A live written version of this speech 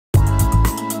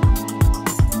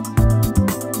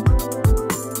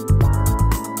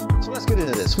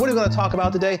So what are we going to talk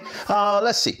about today?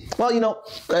 Let's see. Well,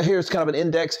 here's kind of an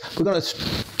index. We're going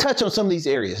to touch on some of these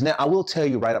areas. Now, I will tell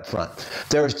you right up front,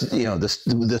 there's,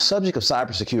 the subject of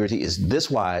cybersecurity is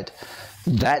this wide,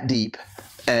 that deep,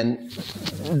 and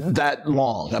that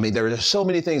long. I mean, there are so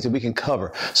many things that we can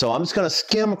cover. So I'm just going to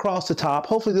skim across the top.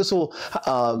 Hopefully this will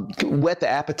whet the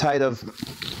appetite of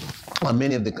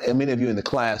many of you in the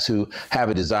class who have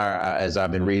a desire, as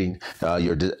I've been reading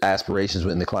your aspirations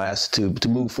within the class, to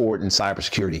move forward in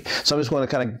cybersecurity. So I'm just going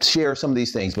to kind of share some of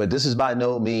these things, but this is by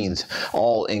no means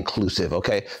all inclusive.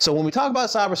 Okay. So when we talk about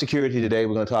cybersecurity today,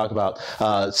 we're going to talk about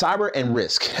cyber and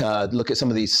risk. Look at some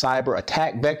of these cyber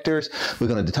attack vectors. We're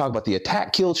going to talk about the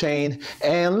attack kill chain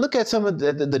and look at some of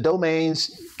the domains,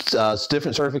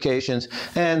 different certifications,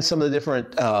 and some of the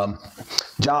different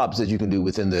jobs that you can do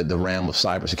within the realm of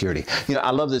cybersecurity.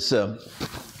 I love this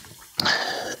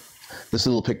this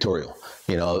little pictorial,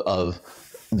 of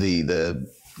the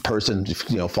person,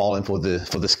 falling for the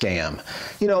scam.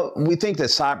 We think that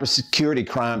cybersecurity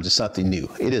crimes is something new.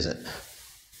 It isn't.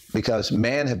 Because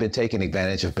man have been taking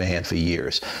advantage of man for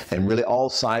years. And really all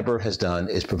cyber has done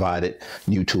is provided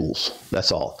new tools. That's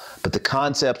all. But the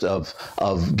concept of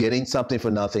getting something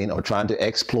for nothing or trying to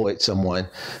exploit someone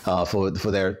for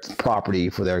their property,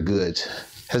 for their goods,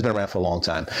 has been around for a long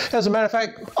time. As a matter of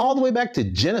fact, all the way back to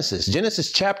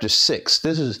Genesis chapter 6.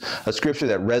 This is a scripture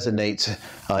that resonates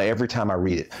every time I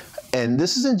read it. And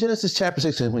this is in Genesis chapter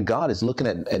 6 when God is looking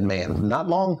at man, not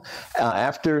long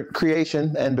after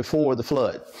creation and before the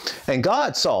flood. And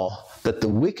God saw that the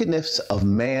wickedness of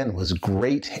man was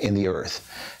great in the earth,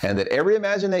 and that every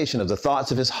imagination of the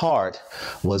thoughts of his heart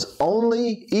was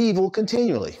only evil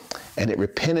continually. And it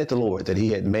repented the Lord that he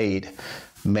had made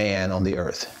man on the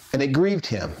earth. And it grieved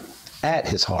him at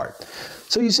his heart.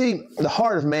 So you see, the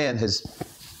heart of man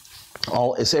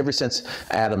it's ever since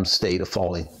Adam's state of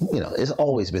falling, it's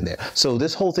always been there. So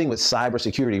this whole thing with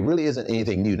cybersecurity really isn't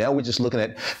anything new. Now we're just looking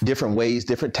at different ways,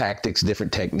 different tactics,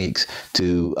 different techniques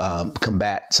to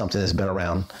combat something that's been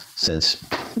around since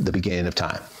the beginning of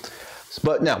time.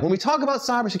 But now, when we talk about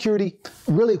cybersecurity,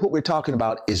 really what we're talking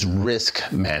about is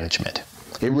risk management.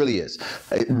 It really is.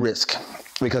 Risk.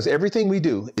 Because everything we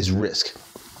do is risk.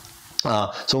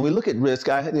 So when we look at risk,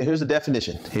 here's the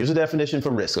definition. Here's the definition for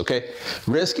risk, okay?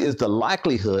 Risk is the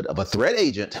likelihood of a threat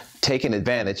agent taking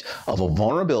advantage of a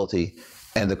vulnerability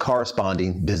and the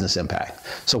corresponding business impact.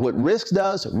 So what risk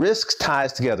does, risk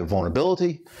ties together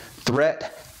vulnerability,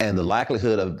 threat, and the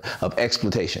likelihood of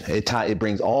exploitation. It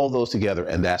brings all those together,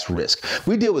 and that's risk.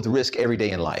 We deal with risk every day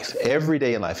in life. Every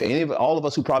day in life. All of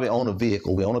us who probably own a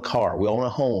vehicle, we own a car, we own a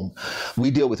home,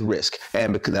 we deal with risk.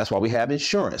 And that's why we have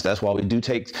insurance. That's why we do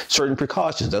take certain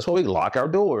precautions. That's why we lock our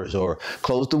doors or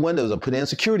close the windows or put in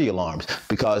security alarms,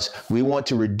 because we want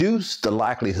to reduce the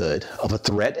likelihood of a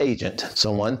threat agent,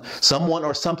 someone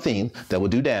or something that will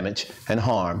do damage and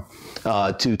harm,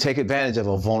 to take advantage of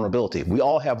a vulnerability. We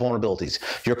all have vulnerabilities.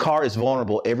 Your car is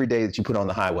vulnerable every day that you put on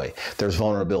the highway. There's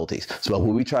vulnerabilities. So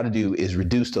what we try to do is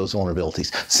reduce those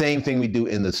vulnerabilities. Same thing we do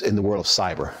in the world of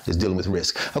cyber, is dealing with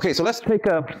risk. Okay, so let's take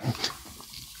a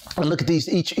look at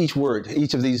each word,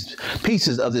 each of these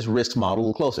pieces of this risk model a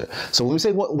little closer. So when we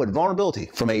say what vulnerability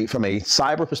from a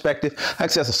cyber perspective,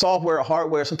 actually that's a software, a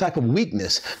hardware, some type of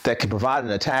weakness that can provide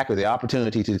an attacker the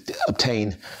opportunity to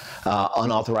obtain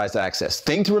unauthorized access.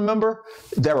 Thing to remember,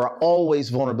 there are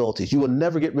always vulnerabilities. You will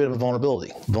never get rid of a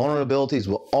vulnerability. Vulnerabilities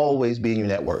will always be in your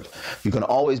network. You can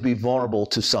always be vulnerable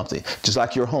to something, just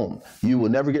like your home. You will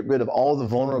never get rid of all the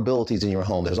vulnerabilities in your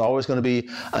home. There's always going to be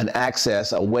an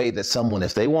access, a way that someone,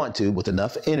 if they want to, with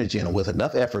enough energy and with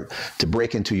enough effort, to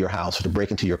break into your house or to break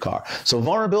into your car. So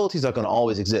vulnerabilities are going to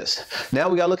always exist. Now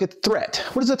we got to look at the threat.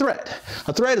 What is a threat?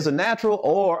 A threat is a natural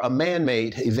or a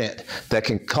man-made event that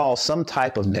can cause some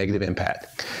type of negative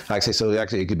impact. Like I say, so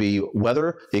actually it could be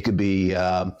weather, it could be,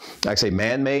 like I say,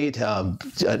 man-made,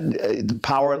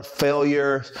 power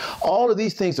failure. All of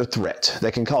these things are threats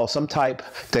that can have some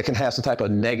type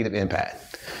of negative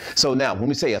impact. So now when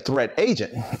we say a threat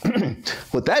agent,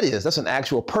 what that is, that's an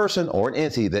actual person or an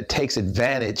entity that takes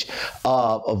advantage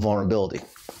of a vulnerability.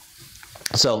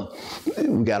 So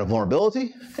we got a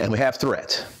vulnerability and we have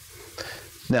threat.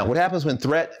 Now, what happens when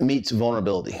threat meets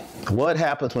vulnerability? What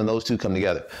happens when those two come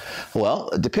together? Well,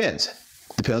 it depends.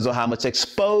 Depends on how much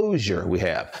exposure we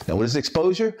have. Now, what is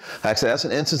exposure? Actually, that's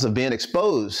an instance of being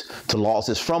exposed to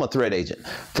losses from a threat agent.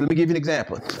 So let me give you an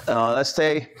example. Let's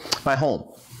say my home.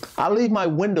 I leave my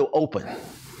window open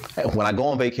when I go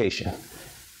on vacation.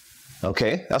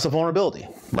 Okay, that's a vulnerability,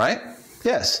 right?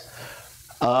 Yes.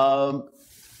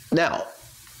 Now,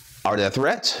 are there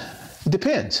threats? It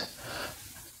depends.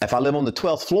 If I live on the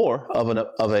 12th floor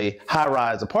of a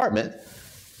high-rise apartment,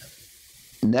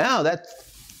 Now that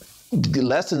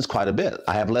lessens quite a bit.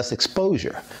 I have less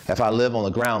exposure. If I live on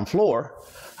the ground floor,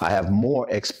 I have more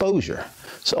exposure.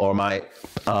 So, or my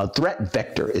threat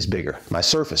vector is bigger. My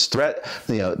surface threat,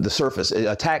 the surface,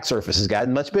 attack surface has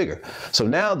gotten much bigger. So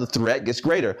now the threat gets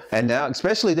greater. And now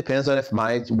especially depends on if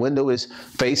my window is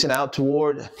facing out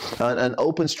toward an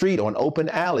open street or an open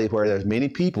alley where there's many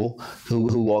people who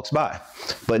walks by.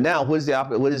 But now what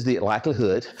is the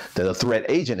likelihood that a threat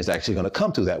agent is actually going to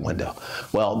come through that window?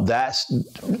 Well, that's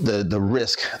the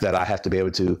risk that I have to be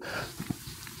able to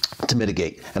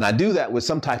mitigate. And I do that with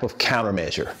some type of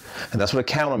countermeasure. And that's what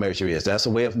a countermeasure is. That's a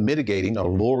way of mitigating or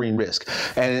lowering risk.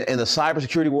 And in the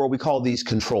cybersecurity world, we call these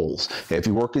controls. If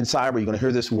you work in cyber, you're going to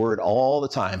hear this word all the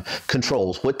time,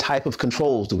 controls. What type of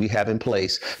controls do we have in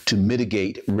place to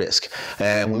mitigate risk?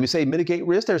 And when we say mitigate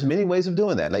risk, there's many ways of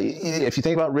doing that. Like, if you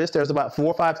think about risk, there's about 4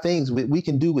 or 5 things we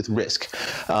can do with risk.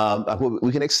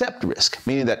 We can accept risk,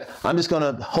 meaning that I'm just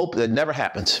going to hope that it never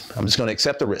happens. I'm just going to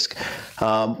accept the risk.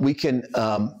 We can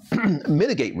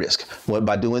mitigate risk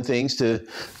by doing things to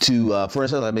for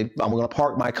instance, I'm going to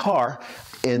park my car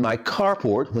in my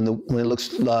carport when it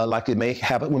looks like we may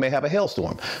have a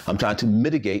hailstorm. I'm trying to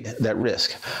mitigate that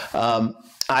risk.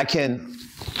 I can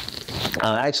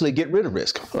actually get rid of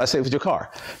risk. Let's say with your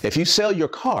car. If you sell your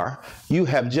car, you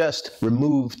have just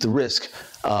removed the risk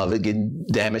of it getting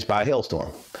damaged by a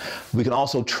hailstorm. We can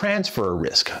also transfer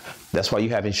risk. That's why you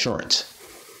have insurance.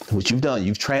 What you've done,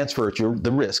 you've transferred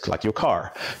the risk, like your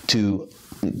car, to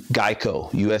Geico,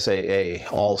 USAA,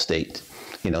 Allstate,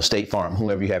 State Farm,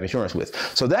 whoever you have insurance with.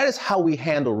 So that is how we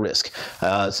handle risk.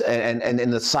 And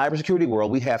in the cybersecurity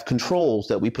world, we have controls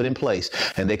that we put in place.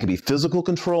 And they can be physical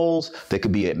controls, they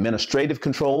could be administrative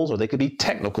controls, or they could be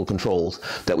technical controls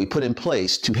that we put in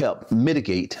place to help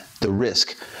mitigate the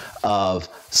risk of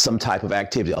some type of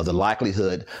activity, or the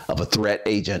likelihood of a threat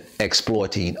agent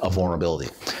exploiting a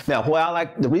vulnerability. Now,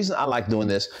 the reason I like doing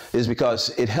this is because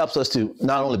it helps us to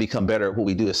not only become better at what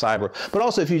we do at cyber, but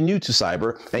also if you're new to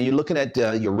cyber and you're looking at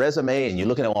your resume and you're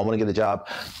looking at, I want to get a job,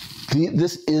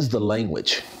 this is the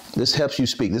language. This helps you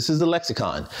speak. This is the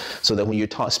lexicon, so that when you're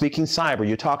speaking cyber,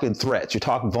 you're talking threats, you're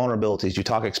talking vulnerabilities, you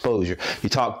talk exposure, you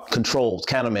talk controls,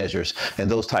 countermeasures, and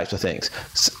those types of things.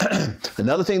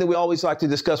 Another thing that we always like to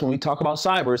discuss when we talk about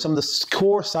cyber is some of the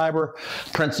core cyber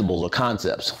principles or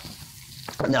concepts.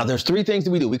 Now, there's 3 things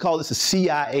that we do. We call this a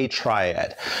CIA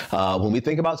triad. When we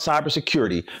think about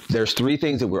cybersecurity, there's 3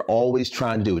 things that we're always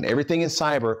trying to do. And everything in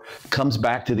cyber comes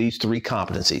back to these 3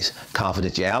 competencies: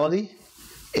 confidentiality,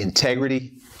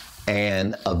 integrity,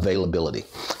 and availability.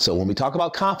 So when we talk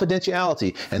about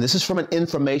confidentiality, and this is from an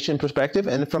information perspective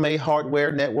and from a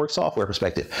hardware, network, software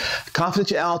perspective,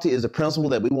 confidentiality is the principle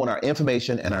that we want our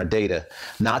information and our data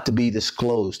not to be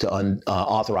disclosed to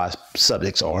unauthorized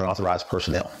subjects or unauthorized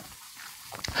personnel.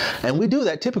 And we do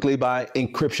that typically by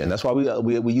encryption. That's why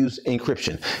we use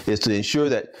encryption, is to ensure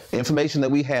that information that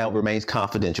we have remains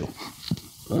confidential.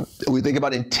 We think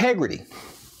about integrity.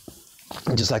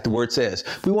 Just like the word says,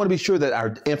 we want to be sure that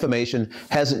our information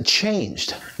hasn't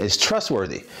changed, it's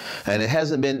trustworthy, and it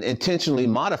hasn't been intentionally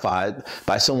modified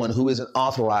by someone who isn't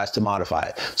authorized to modify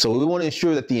it. So we want to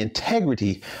ensure that the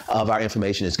integrity of our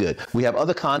information is good. We have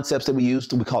other concepts that we use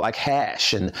that we call like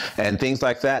hash and things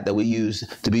like that we use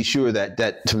to be sure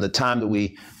that from the time that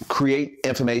we create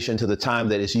information to the time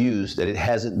that it's used, that it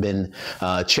hasn't been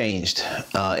changed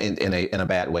in a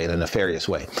bad way, in a nefarious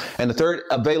way. And the third,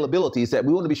 availability, is that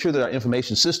we want to be sure that our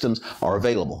information systems are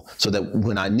available, so that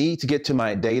when I need to get to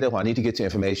my data, when I need to get to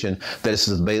information, that it's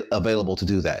available to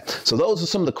do that. So those are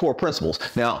some of the core principles.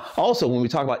 Now, also, when we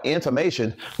talk about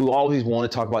information, we always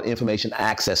want to talk about information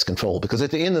access control, because at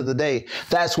the end of the day,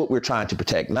 that's what we're trying to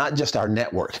protect, not just our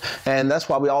network. And that's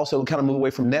why we also kind of move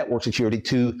away from network security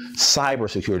to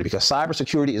cybersecurity, because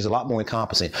cybersecurity is a lot more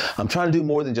encompassing. I'm trying to do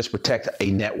more than just protect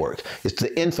a network. It's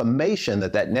the information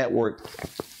that network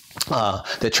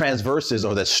that transverses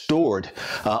or that's stored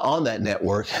on that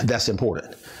network that's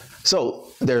important. So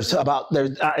this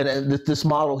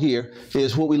model here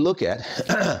is what we look at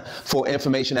for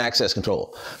information access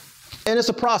control. And it's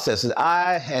a process. It's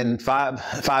I and five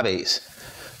A's.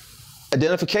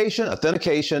 Identification,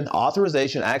 authentication,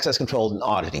 authorization, access control, and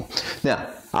auditing. Now,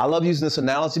 I love using this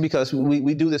analogy because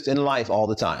we do this in life all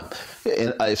the time.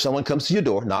 If someone comes to your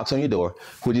door, knocks on your door,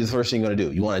 what is the first thing you're going to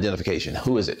do? You want identification.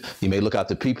 Who is it? You may look out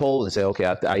the peephole and say, okay,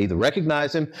 I either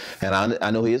recognize him and I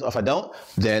know who he is. Or if I don't,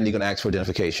 then you're going to ask for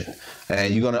identification.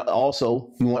 And you're going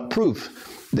to you want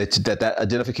proof that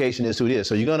identification is who it is.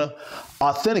 So you're going to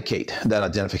authenticate that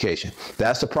identification.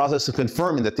 That's the process of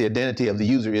confirming that the identity of the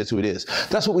user is who it is.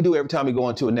 That's what we do every time we go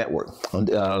into a network.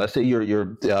 Let's say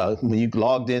when you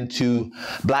logged into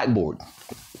Blackboard,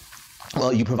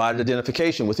 Well, you provided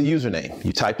identification with a username.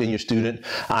 You typed in your student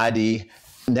ID.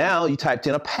 Now you typed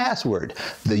in a password.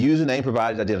 The username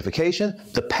provided identification.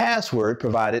 The password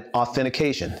provided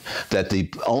authentication, that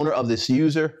the owner of this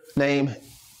username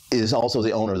is also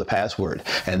the owner of the password.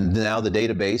 And now the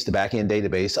database, the back-end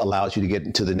database, allows you to get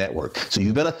into the network. So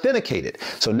you've been authenticated.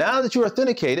 So now that you're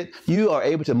authenticated, you are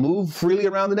able to move freely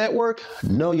around the network?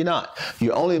 No, you're not.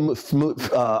 You're only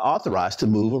authorized to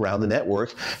move around the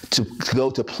network to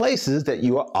go to places that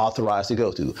you are authorized to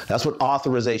go to. That's what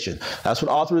authorization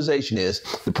is,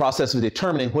 the process of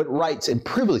determining what rights and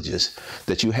privileges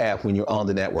that you have when you're on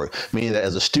the network. Meaning that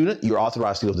as a student, you're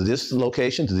authorized to go to this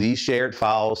location, to these shared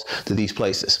files, to these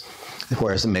places.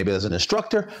 Whereas maybe as an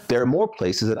instructor, there are more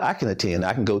places that I can attend,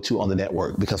 I can go to on the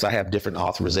network because I have different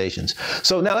authorizations.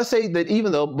 So now let's say that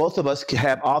even though both of us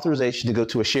have authorization to go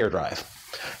to a shared drive,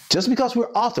 just because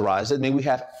we're authorized doesn't mean we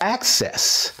have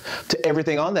access to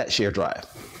everything on that shared drive.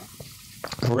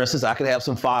 For instance, I could have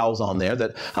some files on there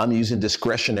that I'm using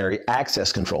discretionary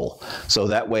access control. So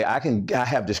that way I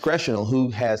have discretion on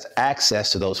who has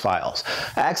access to those files.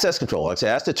 Access control, like I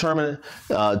said, that's determining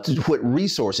what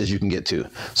resources you can get to.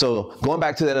 So going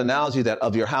back to that analogy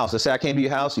of your house, let's say I came to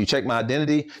your house, you checked my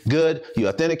identity, good, you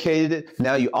authenticated it,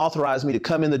 now you authorized me to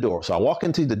come in the door. So I walk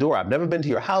into the door, I've never been to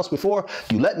your house before,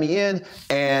 you let me in,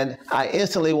 and I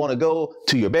instantly want to go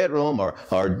to your bedroom or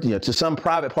to some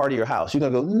private part of your house. You're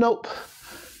going to go, nope.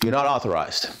 You're not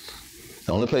authorized.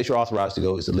 The only place you're authorized to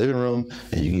go is the living room,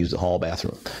 and you can use the hall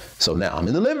bathroom. So now I'm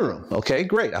in the living room. Okay,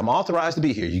 great. I'm authorized to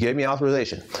be here. You gave me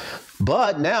authorization.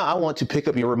 But now I want to pick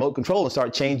up your remote control and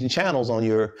start changing channels on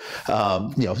your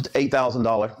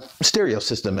 $8,000 stereo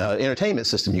system, entertainment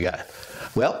system you got.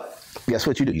 Well, guess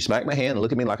what you do? You smack my hand and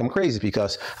look at me like I'm crazy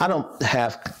because I don't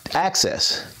have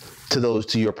access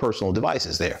to your personal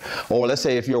devices there. Or let's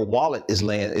say if your wallet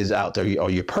is out there,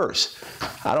 or your purse,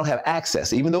 I don't have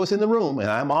access. Even though it's in the room and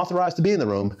I'm authorized to be in the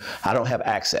room, I don't have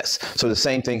access. So the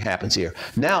same thing happens here.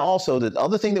 Now also, the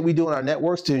other thing that we do in our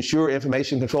networks to ensure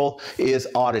information control is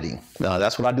auditing. Now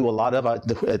that's what I do a lot of at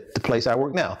the place I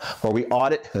work now, where we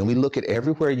audit and we look at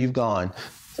everywhere you've gone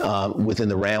within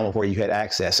the realm of where you had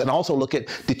access, and also look at,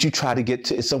 did you try to get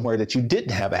to somewhere that you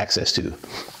didn't have access to?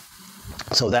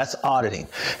 So that's auditing,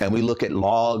 and we look at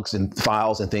logs and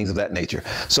files and things of that nature.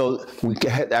 So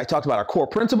I talked about our core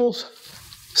principles: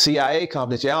 CIA,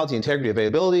 confidentiality, integrity,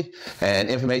 availability, and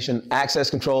information access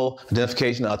control,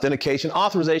 identification, authentication,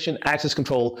 authorization, access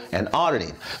control, and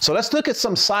auditing. So let's look at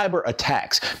some cyber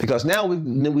attacks, because now we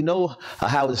know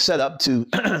how it's set up to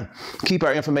keep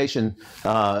our information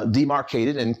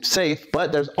demarcated and safe,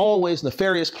 but there's always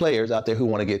nefarious players out there who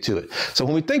want to get to it. So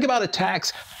when we think about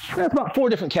attacks, there's about 4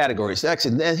 different categories.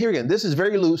 Actually, and here again, this is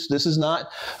very loose. This is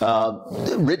not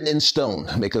written in stone,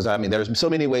 because I mean, there's so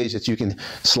many ways that you can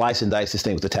slice and dice this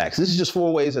thing with attacks. This is just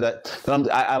 4 ways that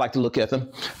I like to look at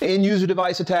them: end-user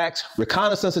device attacks,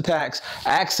 reconnaissance attacks,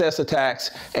 access attacks,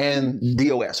 and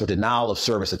DOS, or denial of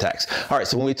service attacks. All right,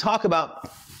 so when we talk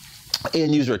about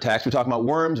end-user attacks, we're talking about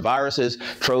worms, viruses,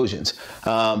 Trojans,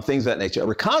 things of that nature.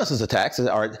 Reconnaissance attacks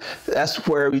that's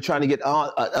where we're trying to get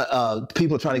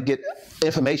people are trying to get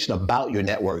information about your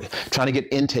network, trying to get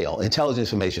intelligence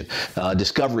information,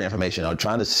 discovery information, or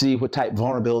trying to see what type of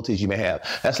vulnerabilities you may have.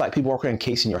 That's like people working on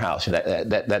casing your house.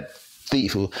 That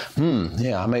thief who,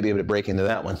 yeah, I may be able to break into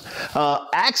that one.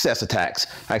 Access attacks,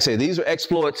 like I say, these are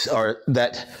exploits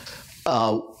that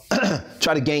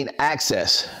try to gain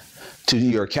access to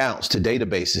your accounts, to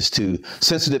databases, to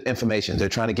sensitive information. They're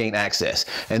trying to gain access.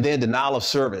 And then denial of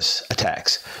service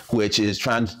attacks, which is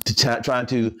trying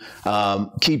to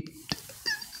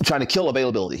kill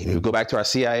availability. We go back to our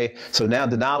CIA. So now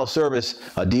denial of service,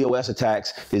 DOS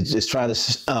attacks, is just trying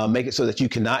to make it so that you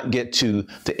cannot get to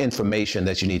the information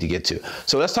that you need to get to.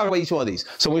 So let's talk about each one of these.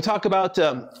 So when we talk about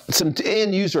some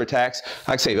end user attacks,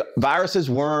 like I say, viruses,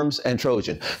 worms, and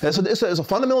Trojan. And so there's a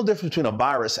fundamental difference between a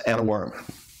virus and a worm.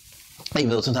 Even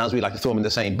though sometimes we like to throw them in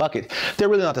the same bucket, they're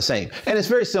really not the same. And it's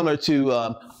very similar to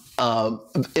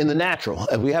in the natural.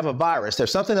 If we have a virus,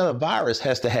 there's something that a virus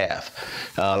has to have,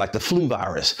 like the flu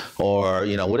virus, or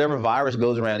whatever virus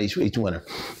goes around each winter.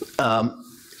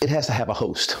 It has to have a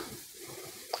host.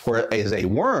 Whereas a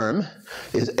worm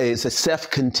is a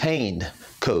self-contained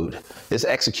code. It's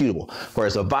executable,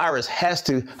 whereas a virus has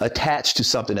to attach to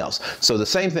something else. So the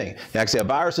same thing. Like I say, a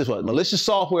virus is what? Malicious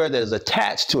software that is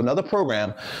attached to another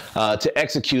program to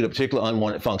execute a particular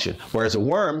unwanted function. Whereas a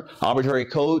worm, arbitrary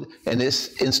code, and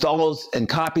this installs and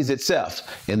copies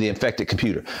itself in the infected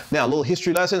computer. Now, a little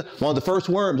history lesson. One of the first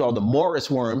worms, or the Morris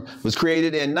worm, was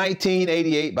created in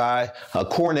 1988 by a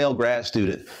Cornell grad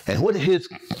student. And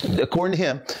according to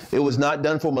him, it was not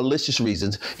done for malicious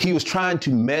reasons. He was trying to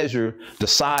measure the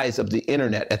size of the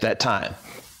internet at that time.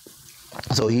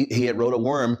 So he had wrote a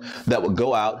worm that would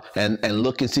go out and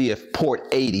look and see if port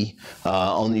 80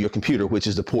 on your computer, which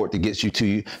is the port that gets you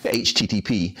to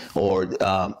HTTP or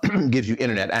gives you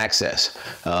internet access,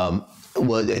 and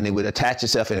it would attach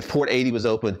itself. And if port 80 was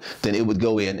open, then it would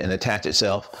go in and attach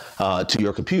itself to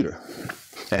your computer.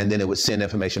 And then it would send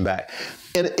information back.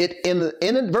 And it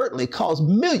inadvertently caused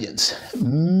millions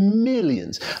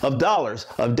of dollars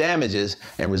of damages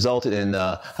and resulted in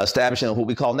establishing what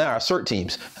we call now our CERT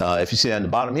teams. If you see on the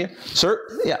bottom here, CERT,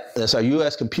 yeah, that's our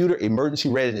U.S. Computer Emergency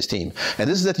Readiness Team. And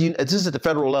this is at the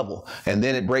federal level. And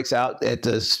then it breaks out at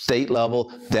the state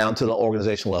level down to the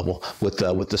organizational level with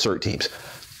the CERT teams.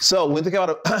 So when we think about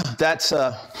it, that's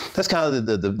kind of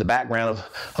the background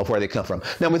of where they come from.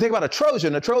 Now, when we think about a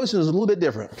Trojan is a little bit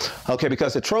different, okay,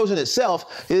 because the Trojan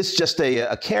itself is just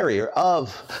a carrier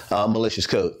of malicious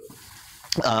code.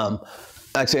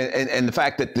 Like I said, and the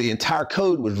fact that the entire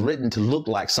code was written to look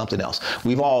like something else.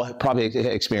 We've all probably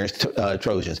experienced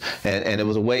Trojans, and it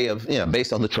was a way of,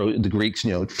 based on the Greeks,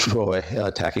 Troy,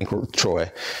 attacking Troy,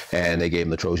 and they gave him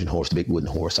the Trojan horse, the big wooden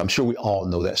horse. I'm sure we all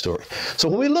know that story. So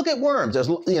when we look at worms,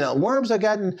 worms have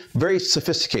gotten very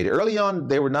sophisticated. Early on,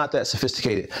 they were not that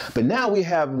sophisticated, but now we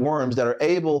have worms that are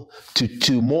able to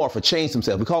morph or change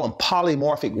themselves. We call them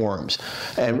polymorphic worms,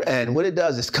 and what it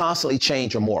does is constantly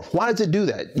change or morph. Why does it do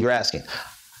that? You're asking.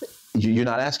 You're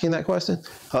not asking that question?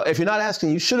 If you're not asking,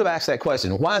 you should have asked that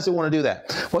question. Why does it want to do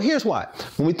that? Well, here's why.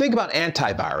 When we think about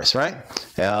antivirus, right?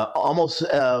 Most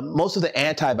of the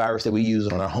antivirus that we use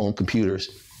on our home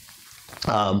computers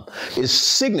is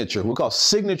signature. We call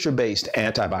signature-based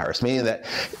antivirus, meaning that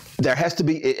there has to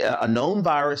be a known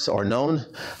virus or known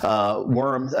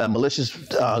worm, malicious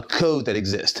code that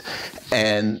exists.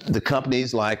 And the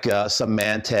companies like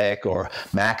Symantec or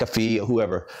McAfee or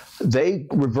whoever, they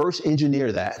reverse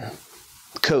engineer that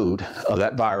code of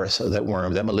that virus, of that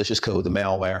worm, that malicious code, the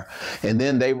malware, and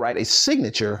then they write a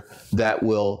signature that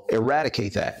will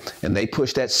eradicate that. And they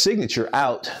push that signature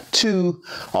out to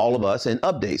all of us in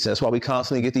updates. That's why we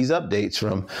constantly get these updates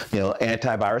from,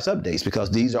 antivirus updates,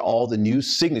 because these are all the new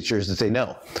signatures that they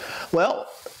know. Well,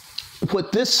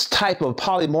 what this type of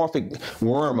polymorphic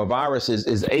worm or virus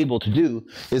is able to do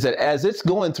is that as it's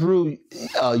going through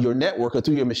your network or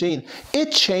through your machine,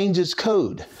 it changes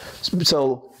code.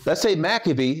 So let's say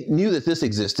McAfee knew that this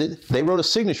existed. They wrote a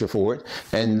signature for it,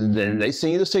 and then they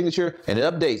send you the signature, and it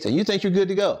updates, and you think you're good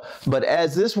to go. But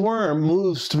as this worm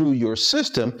moves through your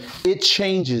system, it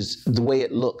changes the way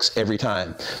it looks every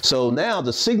time. So now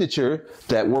the signature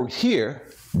that worked here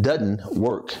doesn't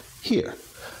work here,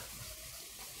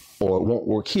 or it won't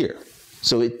work here.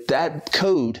 So that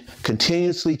code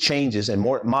continuously changes and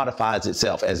modifies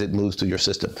itself as it moves through your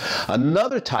system.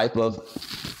 Another type of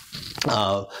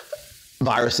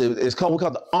virus is called, we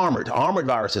call the armored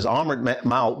viruses, armored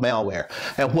malware.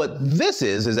 And what this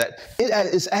is that it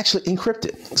is actually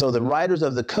encrypted. So the writers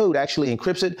of the code actually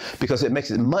encrypts it, because it makes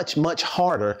it much, much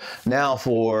harder now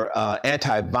for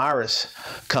antivirus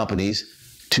companies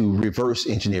to reverse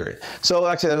engineer it. So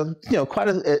like I said,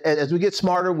 as we get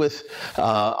smarter with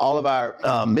all of our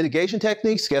mitigation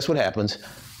techniques, guess what happens?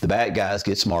 The bad guys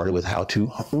get smarter with how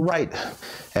to write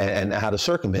and how to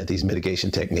circumvent these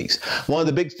mitigation techniques. One of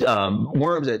the big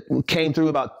worms that came through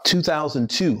about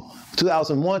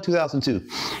 2001, 2002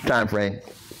 time frame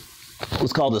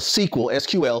was called the SQL,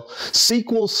 SQL,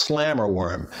 SQL Slammer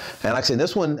worm. And like I said,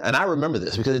 this one, and I remember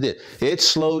this because it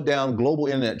slowed down global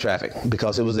internet traffic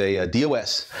because it was a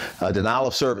DOS, denial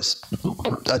of service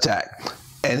attack.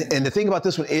 And the thing about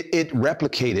this one, it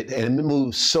replicated and it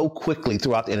moved so quickly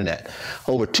throughout the internet.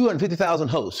 Over 250,000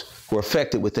 hosts were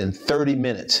affected within 30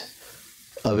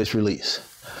 minutes of its release.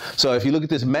 So if you look at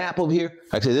this map over here,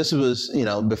 like I said, this was,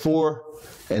 before,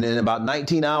 and in about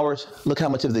 19 hours, look how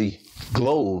much of the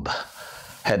globe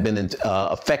had been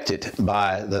affected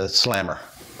by the slammer.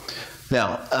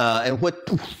 Now, and where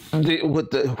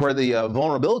the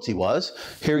vulnerability was,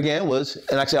 here again was,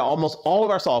 and actually almost all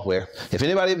of our software, if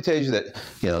anybody ever tells you that,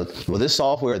 well, this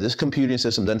software, this computing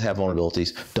system doesn't have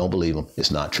vulnerabilities, don't believe them.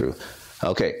 It's not true.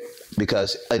 Okay,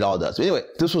 because it all does. Anyway,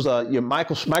 this was your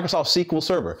Microsoft SQL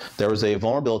Server. There was a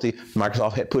vulnerability.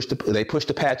 Microsoft had pushed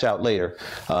a patch out later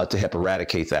to help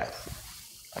eradicate that.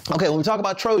 Okay, when we talk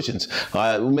about Trojans,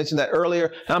 we mentioned that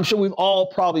earlier, and I'm sure we've all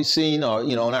probably seen, or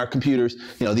on our computers,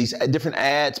 these different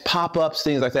ads, pop-ups,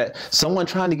 things like that. Someone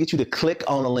trying to get you to click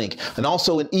on a link, and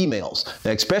also in emails.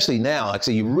 And especially now, like I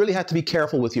say, you really have to be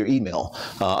careful with your email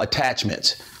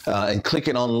attachments. And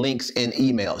clicking on links in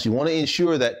emails. You want to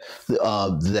ensure that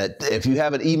that if you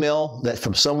have an email that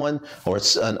from someone or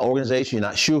it's an organization you're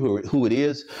not sure who it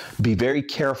is, be very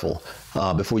careful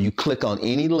before you click on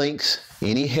any links,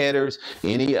 any headers,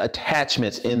 any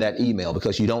attachments in that email,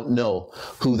 because you don't know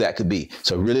who that could be.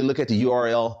 So really look at the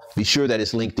URL, be sure that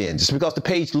it's LinkedIn. Just because the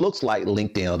page looks like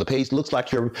LinkedIn or the page looks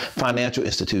like your financial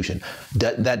institution,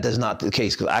 that does not the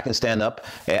case, because I can stand up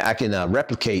and I can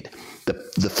replicate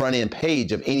the front end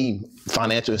page of any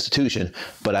financial institution,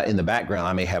 but in the background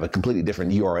I may have a completely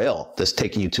different URL that's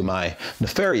taking you to my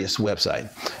nefarious website.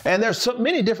 And there's so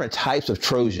many different types of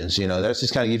Trojans. That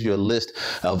just kind of gives you a list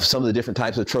of some of the different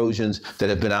types of Trojans that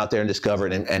have been out there and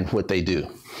discovered and what they do.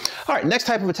 All right, next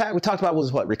type of attack we talked about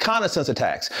was what? Reconnaissance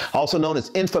attacks, also known as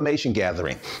information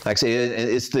gathering. Like I say,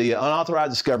 it's the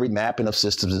unauthorized discovery, mapping of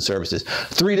systems and services.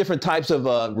 3 different types of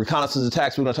reconnaissance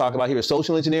attacks we're going to talk about here: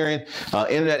 social engineering,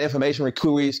 internet information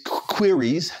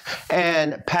queries,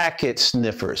 and packet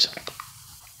sniffers.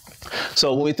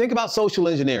 So when we think about social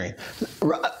engineering,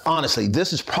 honestly,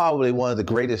 this is probably one of the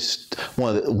greatest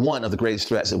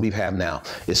threats that we have now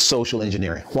is social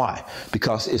engineering. Why?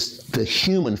 Because it's the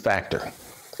human factor.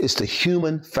 It's the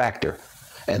human factor.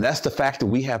 And that's the factor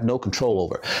we have no control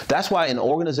over. That's why in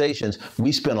organizations,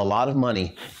 we spend a lot of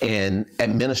money in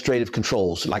administrative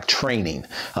controls like training,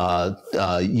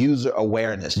 user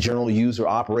awareness, general user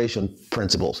operation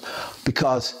principles,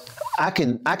 because I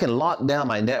can lock down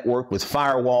my network with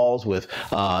firewalls, with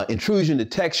intrusion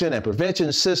detection and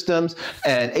prevention systems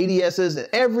and ADSs and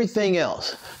everything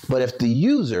else. But if the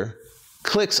user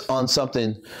clicks on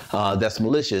something that's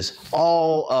malicious,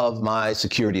 all of my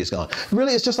security is gone.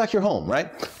 Really, it's just like your home, right?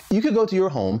 You could go to your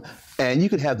home and you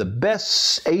could have the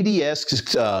best ADS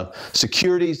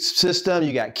security system.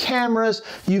 You got cameras,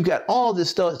 you've got all this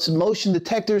stuff, motion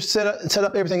detectors set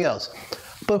up, everything else.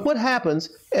 But what happens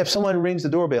if someone rings the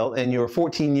doorbell and your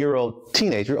 14-year-old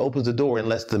teenager opens the door and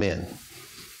lets them in?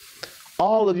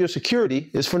 All of your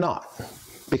security is for naught,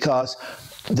 because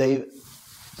they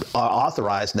are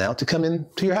authorized now to come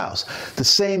into your house. The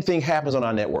same thing happens on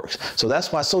our networks. So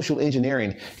that's why social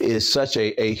engineering is such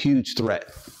a huge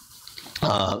threat.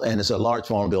 And it's a large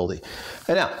vulnerability.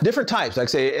 And now, different types, like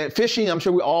say phishing. I'm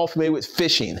sure we're all familiar with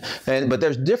phishing, but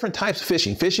there's different types of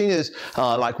phishing. Phishing is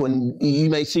like when you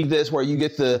may see this, where you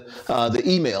get the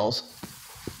emails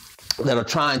that are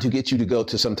trying to get you to go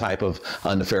to some type of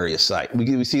nefarious site.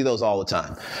 We see those all the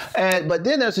time. But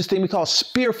then there's this thing we call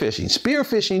spear phishing. Spear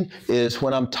phishing is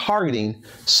when I'm targeting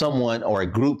someone or a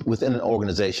group within an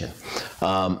organization.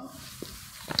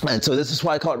 And so this is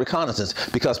why I call it reconnaissance,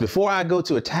 because before I go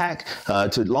to attack,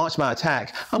 to launch my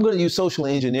attack, I'm going to use social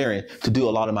engineering to do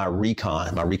a lot of my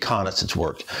reconnaissance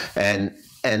work. And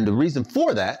the reason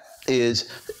for that is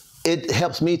it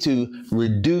helps me to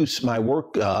reduce my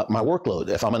workload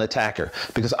if I'm an attacker,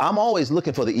 because I'm always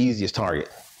looking for the easiest target.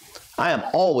 I am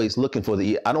always looking for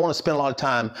I don't want to spend a lot of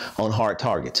time on hard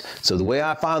targets. So the way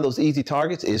I find those easy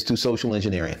targets is through social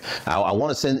engineering. I want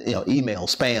to send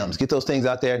emails, spams, get those things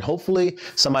out there, and hopefully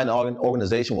somebody in the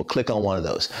organization will click on one of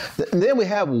those. And then we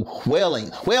have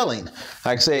whaling, like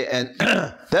I say, and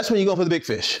that's when you go for the big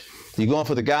fish. You're going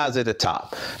for the guys at the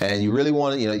top, and you really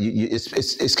want to,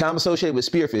 it's kind of associated with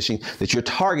spear phishing, that you're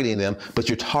targeting them, but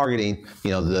you're targeting,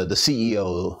 the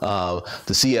CEO,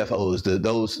 the CFOs,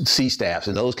 those C-staffs,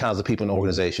 and those kinds of people in the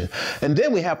organization. And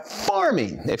then we have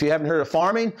farming. If you haven't heard of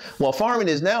farming, well, farming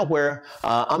is now where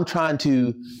I'm trying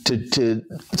to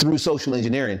through social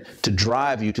engineering to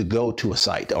drive you to go to a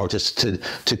site, or just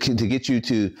to get you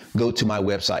to go to my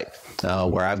website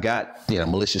where I've got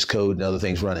malicious code and other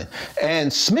things running. And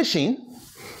smishing.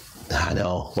 I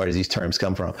know, where do these terms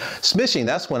come from? Smishing,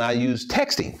 that's when I use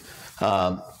texting.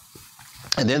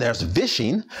 And then there's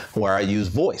vishing, where I use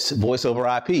voice over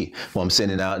IP, when I'm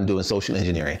sending out and doing social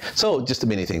engineering. So just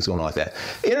many things going on like that.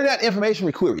 Internet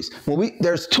information queries.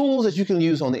 There's tools that you can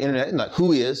use on the internet, like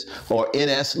Whois or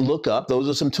NS Lookup. Those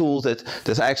are some tools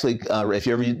that's actually, if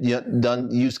you ever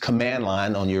used command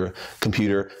line on your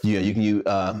computer, you can use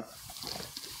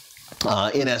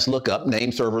NS lookup,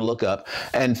 name server lookup,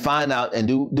 and find out and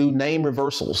do name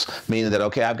reversals, meaning that,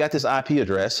 okay, I've got this IP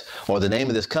address or the name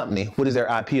of this company, what is their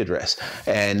IP address?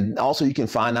 And also you can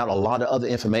find out a lot of other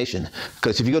information,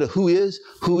 because if you go to Whois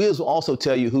will also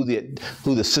tell you who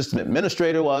the system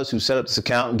administrator was, who set up this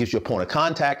account, and gives you a point of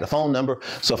contact, a phone number.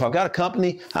 So if I've got a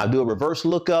company, I'll do a reverse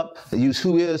lookup, use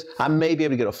Whois, I may be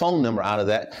able to get a phone number out of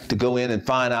that to go in and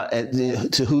find out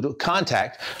to who to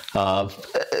contact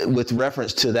with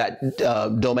reference to that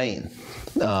domain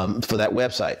for that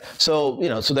website.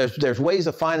 So, so there's ways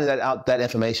of finding that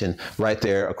information right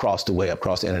there across the web,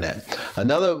 across the internet.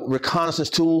 Another reconnaissance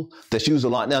tool that's used a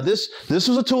lot. Now, this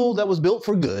was a tool that was built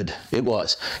for good. It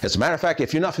was. As a matter of fact,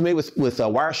 if you're not familiar with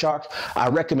Wireshark, I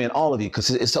recommend all of you, because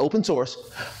it's open source,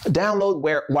 download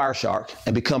Wireshark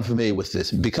and become familiar with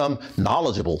this. Become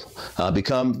knowledgeable.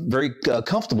 Become very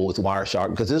comfortable with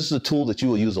Wireshark, because this is a tool that you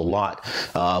will use a lot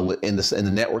in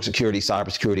the network security,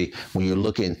 cybersecurity, when you're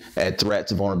looking at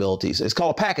threats and vulnerabilities. It's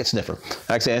called a packet sniffer. Like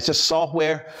I said, it's just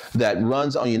software that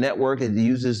runs on your network. It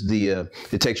uses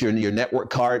it takes your network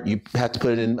card. You have to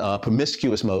put it in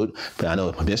promiscuous mode. But I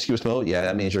know promiscuous mode, yeah,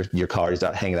 that means your card is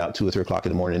not hanging out 2 or 3 o'clock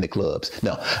in the morning in the clubs.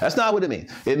 No, that's not what it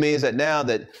means. It means that now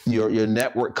that your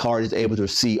network card is able to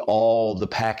see all the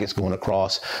packets going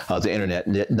across the internet,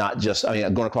 not just,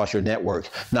 going across your network,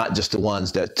 not just the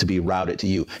ones that to be routed to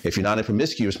you. If you're not in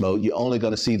promiscuous mode, you're only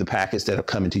going to see the packets that are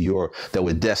coming to that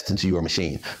were destined to your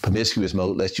machine. Promiscuous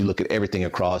mode lets you look at everything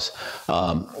across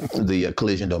the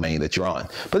collision domain that you're on.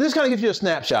 But this kind of gives you a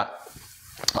snapshot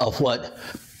of what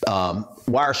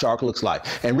Wireshark looks like.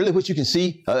 And really what you can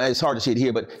see, it's hard to see it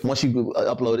here, but once you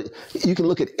upload it, you can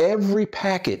look at every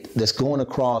packet that's going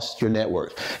across your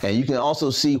network. And you can also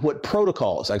see what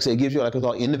protocols, like I say, it gives you like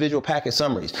individual packet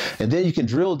summaries. And then you can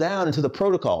drill down into the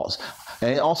protocols.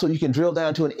 And also you can drill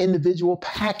down to an individual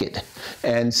packet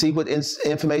and see what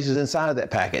information is inside of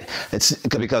that packet. It's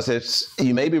because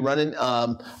you may be running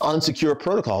unsecure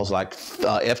protocols like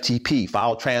FTP,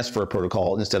 file transfer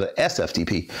protocol, instead of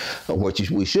SFTP, which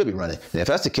we should be running. And if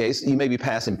that's the case, you may be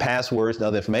passing passwords and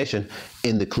other information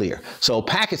in the clear. So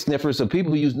packet sniffers, so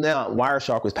people who use now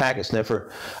Wireshark as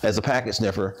a packet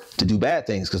sniffer to do bad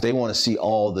things, because they want to see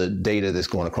all the data that's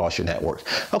going across your network.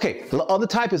 Okay, the other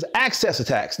type is access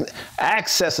attacks.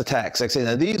 Access attacks, like I say,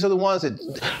 now these are the ones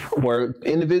where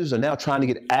individuals are now trying to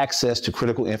get access to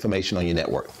critical information on your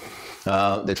network.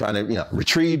 They're trying to,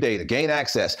 retrieve data, gain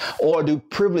access, or do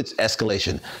privilege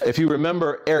escalation. If you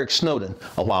remember Eric Snowden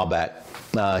a while back,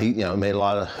 he made a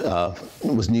lot of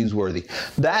was newsworthy.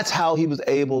 That's how he was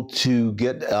able to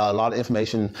get a lot of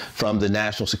information from the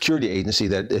National Security Agency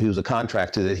that he was a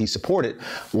contractor that he supported,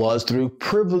 was through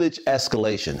privilege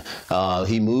escalation.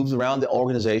 He moves around the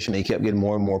organization and he kept getting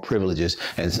more and more privileges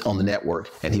on the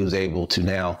network, and he was able to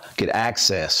now get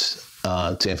access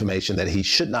to information that he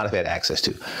should not have had access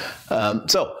to.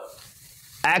 So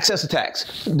access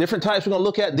attacks, different types we're going to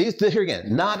look at. These here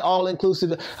again, not all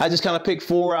inclusive. I just kind of picked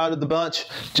 4 out of the bunch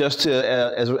just to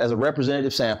as a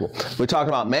representative sample. We're talking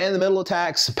about man-in-the-middle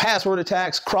attacks, password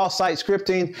attacks, cross-site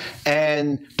scripting,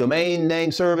 and domain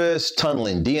name service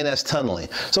tunneling, DNS tunneling.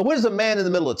 So what is a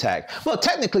man-in-the-middle attack? Well,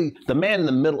 technically, the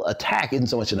man-in-the-middle attack isn't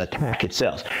so much an attack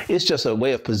itself. It's just a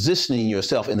way of positioning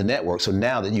yourself in the network so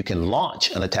now that you can launch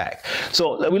an attack.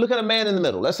 So we look at a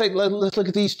man-in-the-middle. Let's look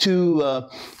at these two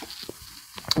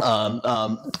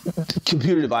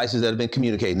computer devices that have been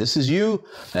communicating. This is you,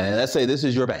 and let's say this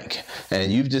is your bank, and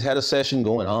you've just had a session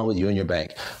going on with you and your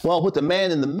bank. Well, what the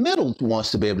man in the middle wants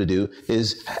to be able to do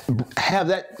is have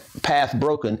that path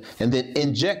broken and then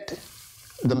inject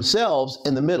themselves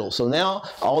in the middle. So now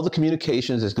all the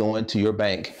communications that's going to your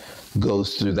bank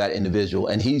goes through that individual,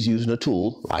 and he's using a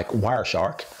tool like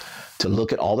Wireshark to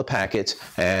look at all the packets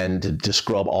and to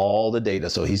scrub all the data.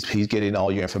 So he's getting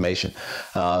all your information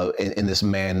in this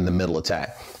man-in-the-middle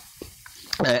attack.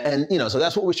 And so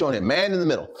that's what we're showing here, man in the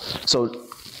middle. So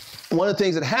one of the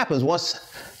things that happens once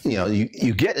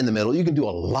you get in the middle, you can do a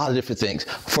lot of different things.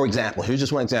 For example, here's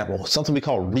just one example, something we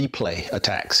call replay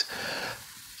attacks.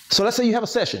 So let's say you have a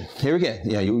session. Here again,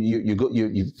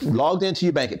 you logged into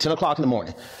your bank at 10 o'clock in the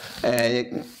morning,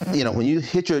 and when you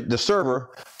hit the server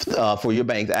for your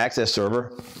bank, the access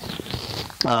server,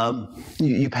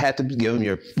 you had to give them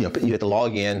you had to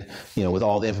log in, with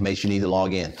all the information you need to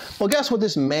log in. Well, guess what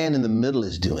this man in the middle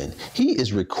is doing? He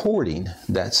is recording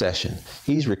that session.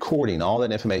 He's recording all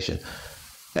that information,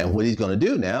 and what he's going to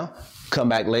do now, come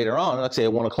back later on, let's say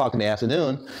at 1 o'clock in the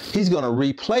afternoon, he's going to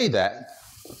replay that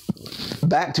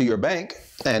back to your bank,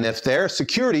 and if their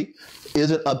security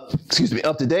isn't up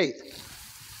to date,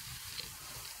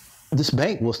 this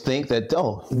bank will think that,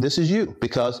 oh, this is you,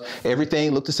 because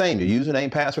everything looked the same, your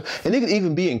username, password, and it could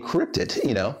even be encrypted,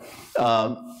 you know,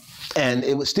 and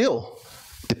it would still,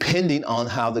 depending on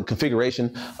how the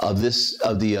configuration of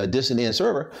the distant end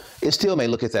server, it still may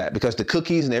look at that, because the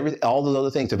cookies and everything, all those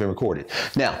other things have been recorded.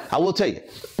 Now, I will tell you,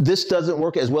 this doesn't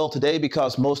work as well today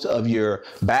because most of your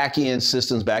back-end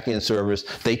systems, back-end servers,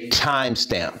 they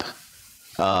timestamp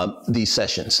these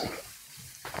sessions,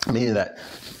 meaning that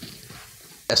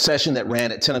a session that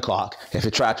ran at 10 o'clock, if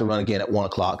it tried to run again at 1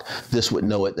 o'clock, this would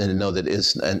know it and know that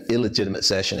it's an illegitimate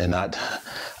session and not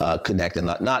connect and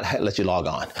not let you log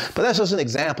on. But that's just an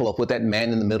example of what that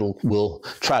man in the middle will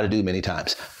try to do many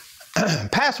times.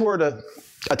 Password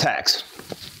attacks.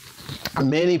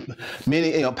 Many,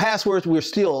 passwords, we're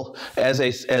still, as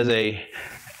a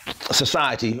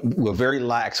society, we're very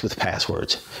lax with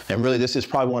passwords, and really this is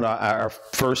probably one of our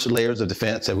first layers of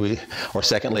defense or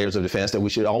second layers of defense that we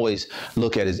should always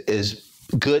look at is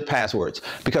good passwords,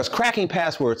 because cracking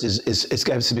passwords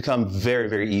it's become very,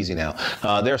 very easy now.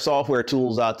 There are software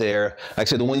tools out there. Like I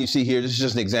said, the one you see here, this is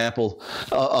just an example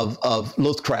of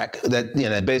Lothcrack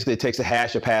that basically takes a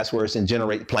hash of passwords and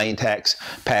generate plain text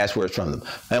passwords from them.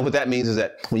 And what that means is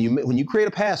that when you create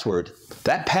a password,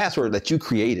 that password that you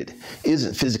created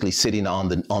isn't physically sitting on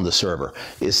the server.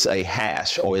 It's a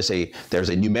hash, or there's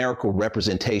a numerical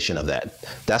representation of that.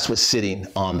 That's what's sitting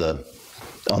on the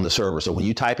server. So when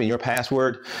you type in your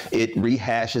password, it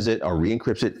rehashes it or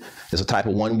re-encrypts it. It's a type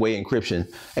of one-way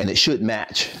encryption, and it should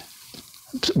match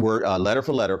letter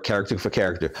for letter, character for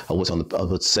character of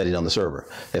what's setting on the server.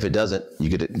 If it doesn't,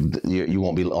 you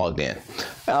won't be logged in.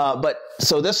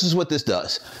 So this is what this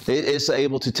does. It's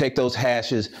able to take those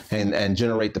hashes and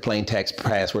generate the plain text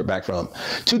password back from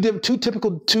them. Two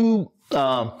typical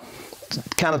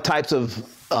kind of types of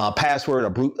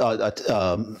password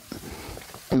or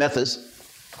methods.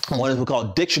 One is what we call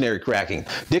dictionary cracking.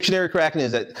 Dictionary cracking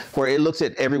is that where it looks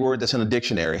at every word that's in a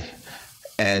dictionary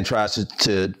and tries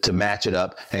to match it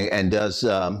up and does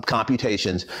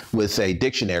computations with a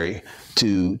dictionary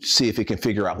to see if it can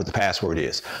figure out what the password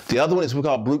is. The other one is what we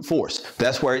call brute force.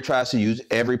 That's where it tries to use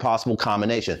every possible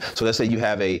combination. So let's say you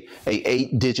have a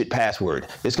 8-digit password.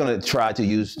 It's going to try to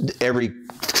use every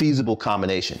feasible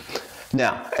combination.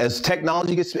 Now, as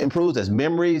technology gets improved, as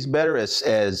memory is better,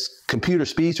 as computer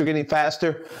speeds are getting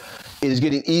faster, it is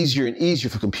getting easier and easier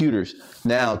for computers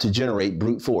now to generate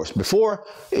brute force. Before,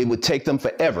 it would take them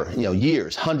forever,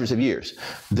 years, hundreds of years.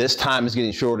 This time is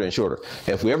getting shorter and shorter.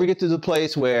 If we ever get to the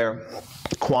place where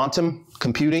quantum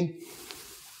computing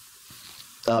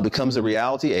becomes a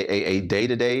reality, a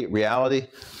day-to-day reality,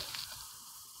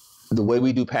 the way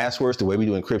we do passwords, the way we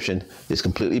do encryption is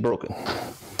completely broken,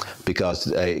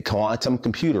 because a quantum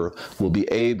computer will be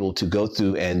able to go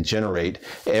through and generate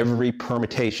every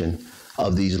permutation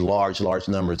of these large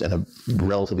numbers in a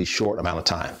relatively short amount of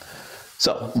time.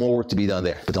 So more work to be done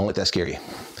there, but don't let that scare you.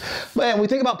 Man, when we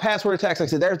think about password attacks, like I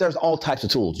said, there's all types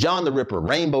of tools. John the Ripper,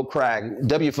 Rainbow Crack,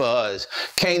 WFuzz,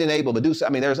 Cain and Abel, Medusa.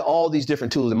 I mean, there's all these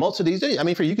different tools. And most of these, you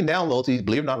can download these,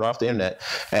 believe it or not, right off the internet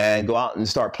and go out and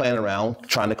start playing around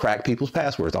trying to crack people's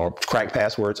passwords or crack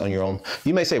passwords on your own.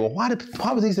 You may say, well, why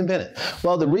were these invented?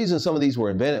 Well, the reason some of these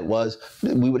were invented was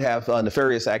we would have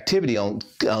nefarious activity on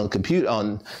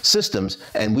systems,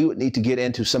 and we would need to get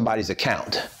into somebody's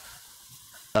account.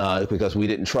 Because we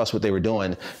didn't trust what they were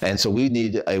doing. And so we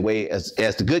need a way as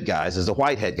the good guys, as the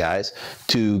white hat guys,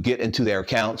 to get into their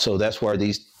account. So that's where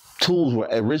these tools were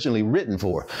originally written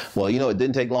for. Well, it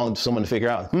didn't take long for someone to figure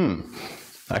out,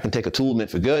 I can take a tool meant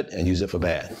for good and use it for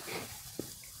bad.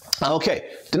 Okay,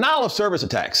 denial of service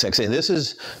attacks. Like I say, this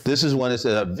is one that's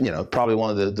probably one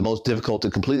of the most difficult to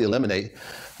completely eliminate,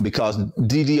 because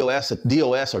DDoS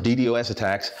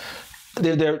attacks,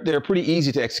 they're pretty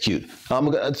easy to execute.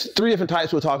 3 different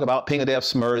types we'll talk about: ping-a-def,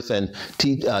 smurf, and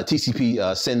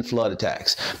TCP send flood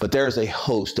attacks. But there's a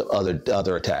host of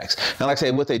other attacks. Now, like I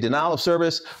say, with a denial of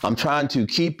service, I'm trying to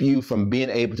keep you from being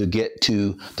able to get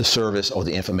to the service or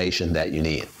the information that you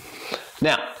need.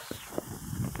 Now,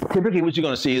 typically what you're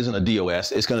going to see isn't a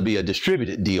DOS. It's going to be a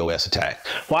distributed DOS attack.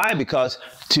 Why? Because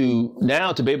to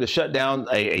be able to shut down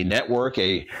a network,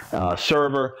 a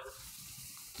server,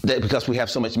 because we have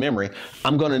so much memory,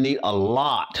 I'm going to need a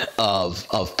lot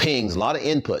of pings, a lot of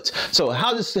inputs. So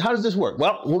how does this work?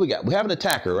 Well, what we got? We have an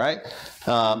attacker, right?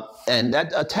 And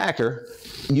that attacker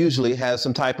usually has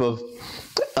some type of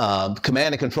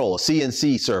command and control, a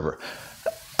CNC server.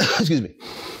 Excuse me.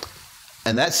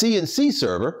 And that CNC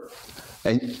server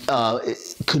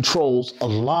it controls a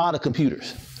lot of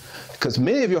computers. Because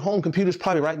many of your home computers,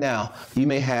 probably right now, you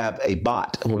may have a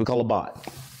bot, what we call a bot.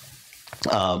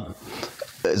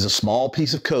 Is a small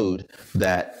piece of code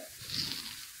that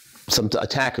some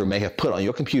attacker may have put on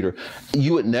your computer.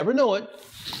 You would never know it.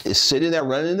 It's sitting there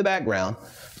running in the background,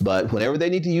 but whenever they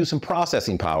need to use some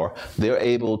processing power, they're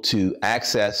able to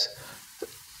access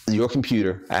your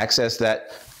computer, access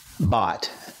that bot,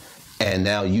 and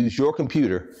now use your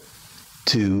computer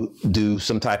to do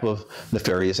some type of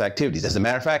nefarious activities. As a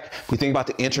matter of fact, if we think about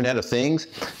the Internet of Things,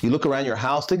 you look around your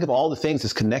house, think of all the things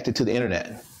that's connected to the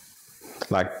Internet.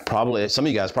 Like probably some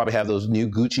of you guys probably have those new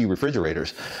Gucci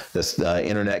refrigerators that's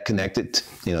internet connected.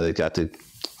 You know, they've got the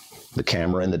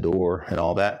camera in the door and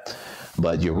all that.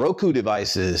 But your Roku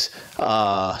devices,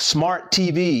 smart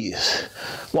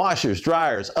TVs, washers,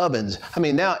 dryers, ovens. I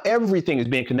mean, now everything is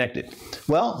being connected.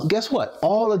 Well, guess what?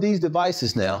 All of these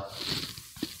devices now,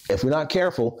 if we're not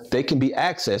careful, they can be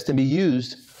accessed and be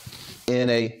used in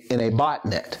a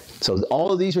botnet. So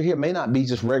all of these are here may not be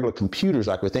just regular computers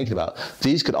like we're thinking about.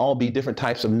 These could all be different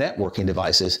types of networking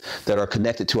devices that are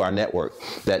connected to our network,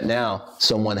 that now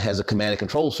someone has a command and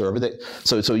control server that,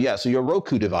 so your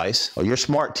Roku device or your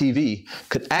smart TV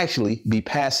could actually be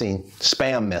passing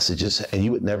spam messages and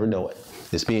you would never know it.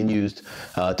 It's being used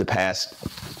to pass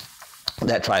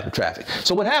that type of traffic.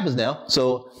 So what happens now?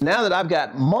 So now that I've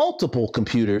got multiple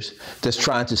computers that's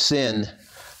trying to send,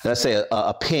 let's say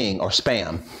a ping or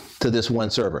spam to this one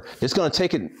server, it's going to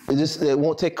take it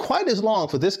won't take quite as long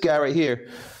for this guy right here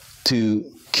to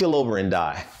kill over and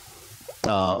die,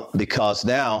 because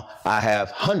now I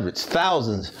have hundreds,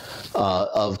 thousands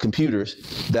of computers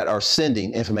that are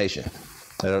sending information,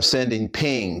 that are sending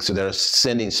pings, or that are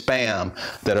sending spam,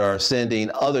 that are sending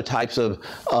other types of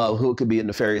who could be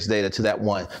nefarious data to that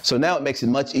one. So now it makes it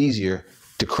much easier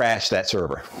to crash that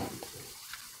server.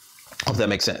 Hope that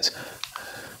makes sense.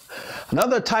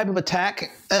 Another type of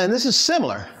attack, and this is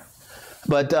similar,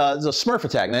 but it's a Smurf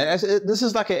attack. Now, this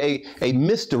is like a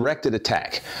misdirected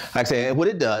attack. Like I say, what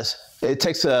it does, it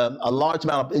takes a large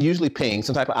amount of, usually ping,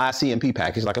 some type of ICMP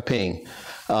package, like a ping,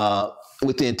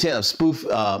 with the intent of spoof,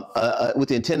 with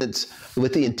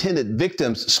the intended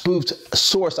victim's spoofed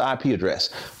source IP address,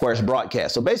 where it's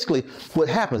broadcast. So basically, what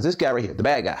happens, this guy right here, the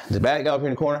bad guy over here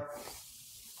in the corner,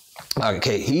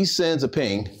 okay, he sends a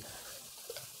ping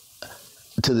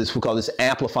to this, we call this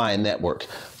amplifying network.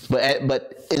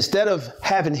 But instead of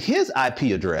having his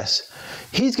IP address,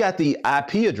 he's got the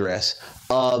IP address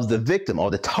of the victim or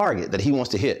the target that he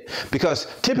wants to hit. Because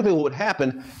typically what would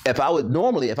happen, if I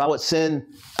would send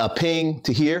a ping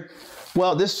to here,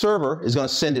 well, this server is going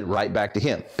to send it right back to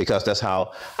him, because that's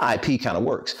how IP kind of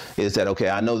works. Is that, okay,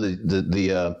 I know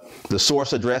the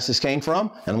source address this came from,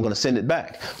 and I'm going to send it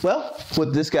back. Well,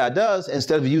 what this guy does,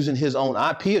 instead of using his own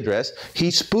IP address, he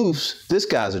spoofs this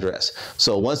guy's address.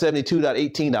 So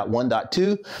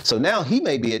 172.18.1.2. So now he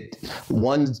may be at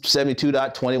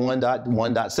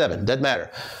 172.21.1.7. Doesn't matter.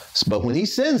 But when he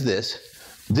sends this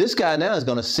guy now is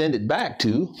going to send it back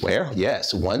to where?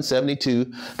 Yes,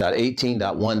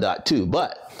 172.18.1.2.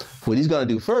 But what he's going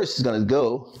to do first is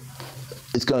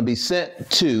it's going to be sent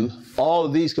to all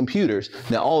of these computers.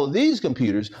 Now, all of these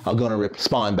computers are going to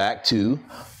respond back to,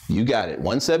 you got it,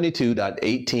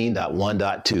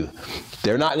 172.18.1.2.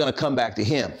 They're not going to come back to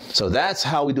him. So that's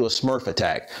how we do a Smurf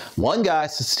attack. One guy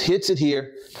hits it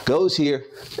here, goes here,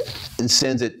 and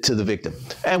sends it to the victim.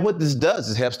 And what this does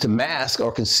is helps to mask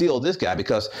or conceal this guy,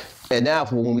 because, and now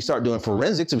when we start doing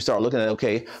forensics, we start looking at,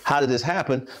 okay, how did this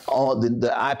happen? All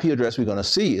the IP address we're going to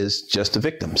see is just the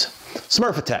victims.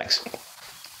 Smurf attacks.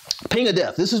 Ping of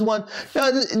death. This is one.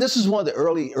 This is one of the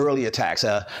early attacks.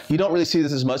 You don't really see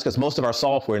this as much because most of our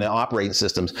software and operating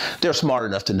systems, they're smart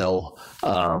enough to know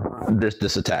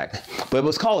this attack. But it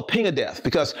was called a ping of death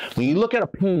because when you look at a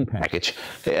ping package,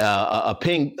 a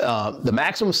ping, the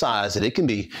maximum size that it can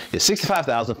be is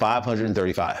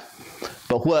 65,535.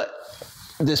 But what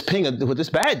this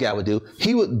bad guy would do,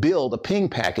 he would build a ping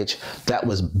package that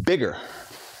was bigger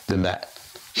than that,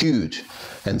 huge,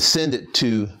 and send it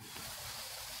to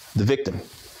the victim.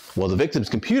 Well, the victim's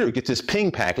computer gets this ping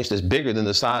package that's bigger than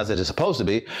the size that it's supposed to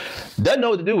be, doesn't know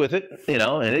what to do with it, and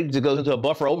it just goes into a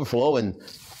buffer overflow and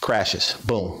crashes.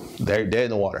 Boom, they're dead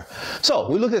in the water.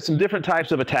 So we looked at some different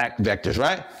types of attack vectors,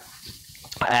 right?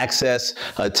 Access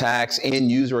attacks, end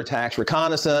user attacks,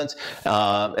 reconnaissance,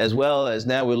 as well as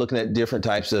now we're looking at different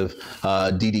types of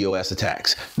DDoS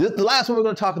attacks. The last one we're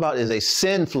going to talk about is a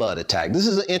SYN flood attack. This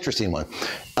is an interesting one.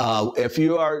 If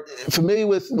you are familiar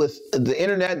with the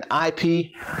internet and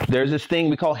IP, there's this thing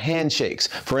we call handshakes.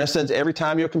 For instance, every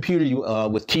time your computer,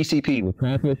 with TCP, with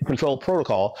Transmission Control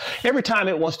Protocol, every time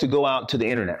it wants to go out to the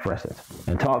internet, for instance,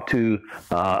 and talk to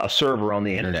a server on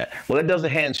the internet, well, it does a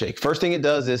handshake. First thing it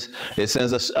does is it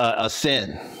sends a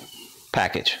SYN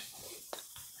package,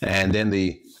 and then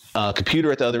the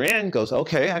computer at the other end goes,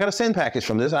 okay, I got a SYN package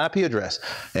from this IP address.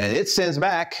 And it sends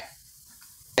back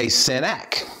a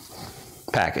SYN-ACK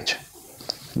package.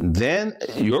 Then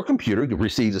your computer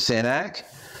receives a SYN-ACK,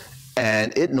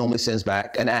 and it normally sends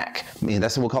back an ACK. I mean,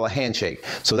 that's what we call a handshake.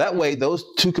 So that way,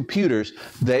 those two computers,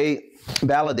 they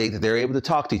validate that they're able to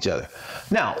talk to each other.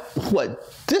 Now,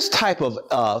 what this type of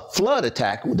flood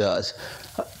attack does,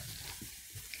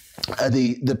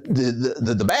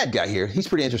 the bad guy here, he's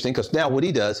pretty interesting, because now what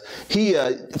he does, he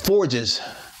forges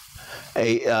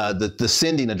the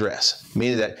sending address,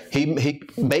 meaning that he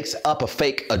makes up a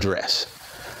fake address.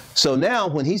 So now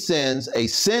when he sends a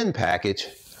SYN package,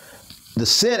 the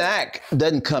SYN-ACK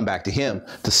doesn't come back to him.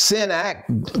 The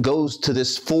SYN-ACK goes to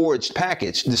this forged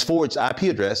package, this forged IP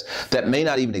address that may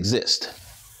not even exist.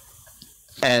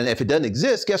 And if it doesn't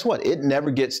exist, guess what? It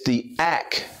never gets the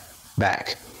ACK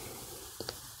back.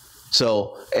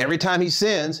 So every time he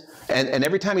sends, and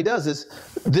every time he does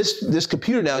this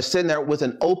computer now is sitting there with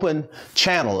an open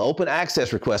channel, an open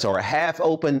access request, or a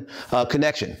half-open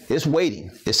connection. It's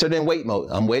waiting. It's sitting in wait mode.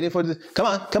 I'm waiting for the,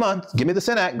 come on, give me the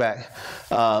SYN-ACK back.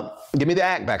 Give me the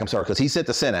ACK back, I'm sorry, because he sent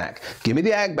the SYN-ACK. Give me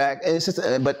the ACK back, and it's just,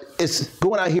 but it's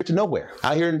going out here to nowhere,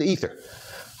 out here in the ether.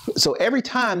 So every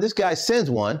time this guy sends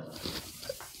one,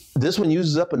 this one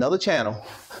uses up another channel,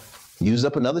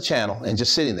 and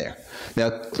just sitting there.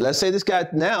 Now, let's say this guy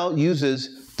now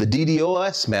uses the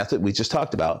DDoS method we just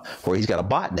talked about, where he's got a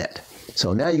botnet.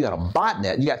 So now you got a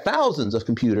botnet. You got thousands of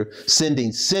computers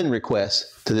sending SYN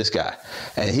requests to this guy.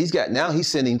 And he's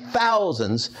sending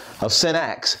thousands of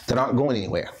SYN-ACKs that aren't going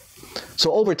anywhere.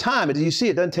 So over time, as you see,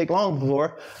 it doesn't take long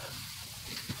before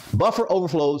buffer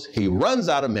overflows, he runs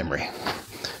out of memory.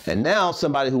 And now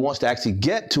somebody who wants to actually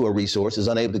get to a resource is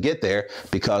unable to get there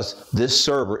because this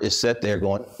server is set there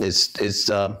going, it's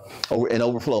in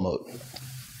overflow mode.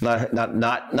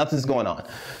 Nothing's going on.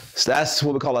 So that's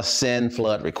what we call a SYN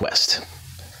flood request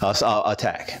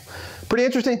attack. Pretty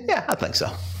interesting? Yeah, I think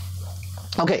so.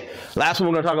 Okay, last one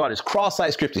we're going to talk about is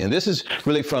cross-site scripting, and this is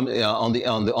really from on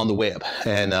the web,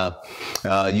 and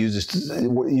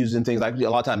using things like a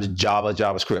lot of times Java,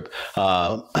 JavaScript,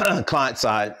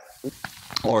 client-side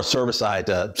or server-side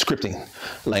scripting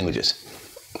languages.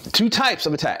 Two types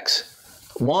of attacks.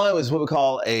 One is what we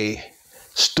call a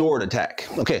stored attack.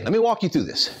 Okay, let me walk you through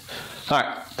this. All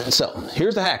right, so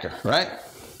here's the hacker, right?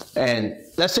 And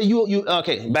let's say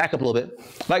okay, back up a little bit.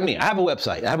 Like me, I have a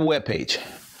website, I have a web page.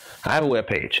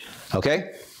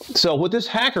 Okay? So what this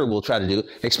hacker will try to do,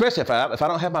 especially if I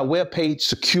don't have my web page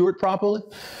secured properly,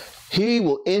 he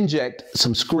will inject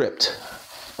some script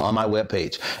on my web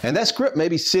page. And that script may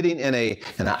be sitting in an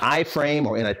iframe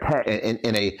or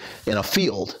in a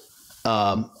field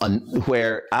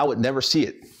where I would never see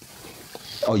it,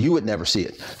 or you would never see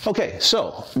it. Okay,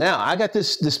 so now I got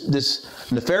this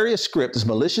nefarious script, this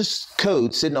malicious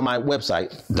code sitting on my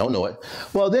website. Don't know it.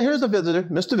 Well, then here's a visitor,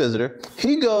 Mr. Visitor.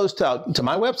 He goes to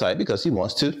my website because he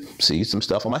wants to see some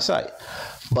stuff on my site.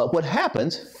 But what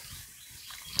happens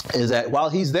is that while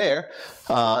he's there,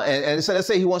 and so let's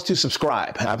say he wants to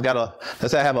subscribe.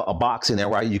 Let's say I have a box in there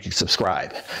where you can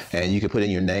subscribe, and you can put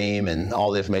in your name and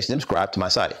all the information, subscribe to my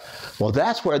site. Well,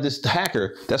 that's where this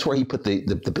hacker, that's where he put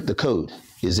the code,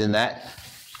 is in that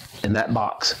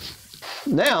box.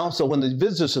 Now, so when the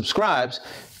visitor subscribes,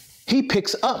 he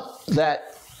picks up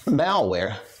that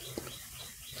malware.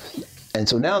 And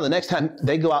so now the next time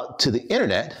they go out to the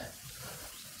internet,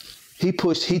 he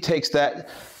takes that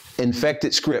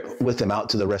infected script with him out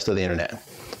to the rest of the internet.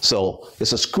 So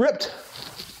it's a script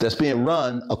that's being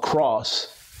run across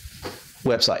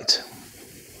websites.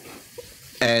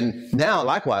 And now,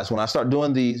 likewise, when I start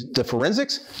doing the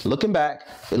forensics, looking back,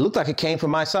 it looked like it came from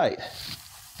my site.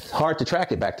 It's hard to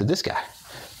track it back to this guy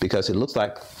because it looks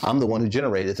like I'm the one who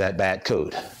generated that bad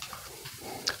code.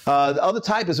 The other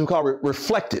type is we call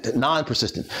reflected,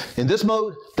 non-persistent. In this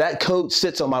mode, that code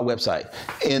sits on my website.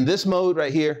 In this mode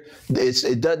right here,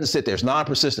 it doesn't sit there. It's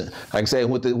non-persistent. Like I say,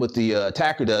 what the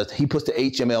attacker does, he puts the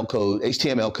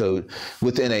HTML code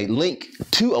within a link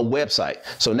to a website.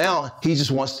 So now he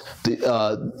just wants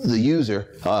the user,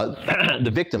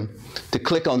 the victim, to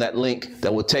click on that link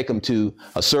that will take them to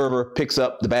a server, picks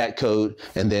up the bad code,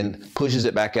 and then pushes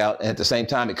it back out. And at the same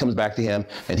time, it comes back to him,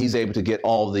 and he's able to get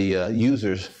all the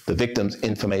users, the victim's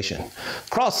information.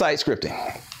 Cross-site scripting.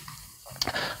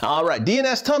 All right,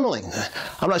 DNS tunneling.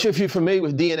 I'm not sure if you're familiar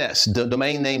with DNS, the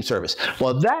domain name service.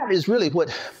 Well, that is really what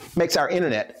makes our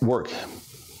internet work.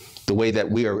 The way that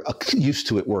we are used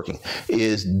to it working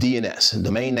is DNS,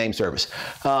 domain name service.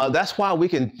 That's why we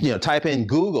can, type in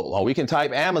Google, or we can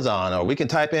type Amazon, or we can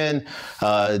type in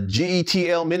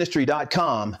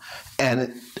getlministry.com,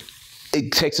 and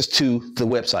it takes us to the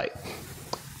website.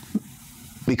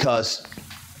 because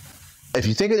if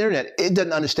you think of the internet, it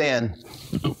doesn't understand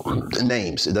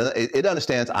names. It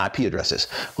understands IP addresses.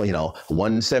 Well,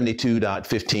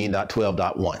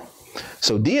 172.15.12.1.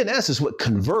 So DNS is what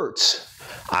converts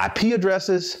IP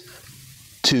addresses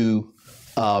to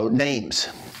names.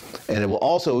 And it will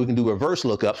also, we can do reverse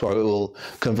lookups, or it will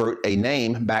convert a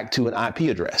name back to an IP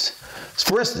address.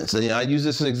 For instance, I use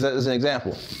this as an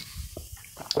example.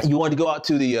 You want to go out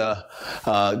to the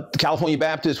California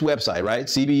Baptist website, right?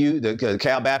 CBU, the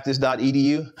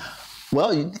calbaptist.edu.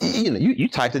 Well, you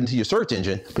typed it into your search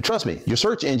engine, but trust me, your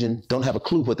search engine don't have a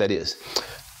clue what that is.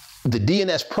 The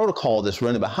DNS protocol that's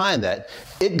running behind that,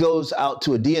 it goes out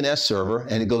to a DNS server,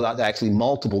 and it goes out to actually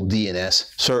multiple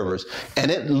DNS servers,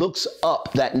 and it looks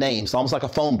up that name. It's almost like a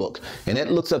phone book, and it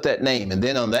looks up that name, and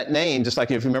then on that name, just like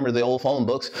if you remember the old phone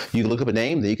books, you can look up a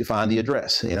name, then you can find the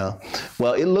address.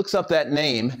 Well, it looks up that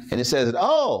name, and it says,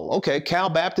 oh, okay,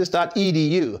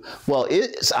 calbaptist.edu. Well,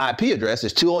 its IP address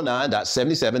is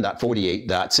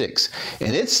 209.77.48.6,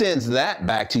 and it sends that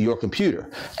back to your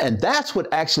computer, and that's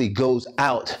what actually goes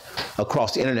out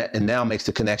across the internet and now makes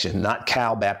the connection, not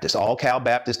Cal Baptist. All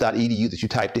calbaptist.edu that you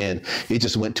typed in, it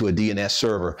just went to a DNS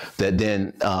server that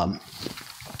then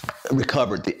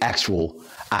recovered the actual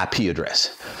IP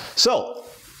address. So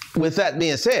with that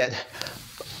being said,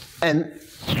 and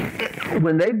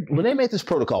when they made this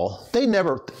protocol, they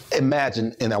never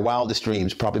imagined in their wildest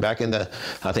dreams, probably back in the,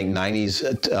 I think, 90s,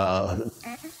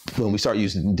 when we started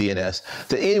using DNS,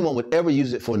 that anyone would ever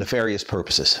use it for nefarious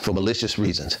purposes, for malicious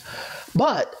reasons.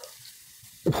 But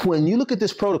when you look at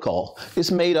this protocol,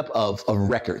 it's made up of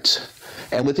records.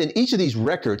 And within each of these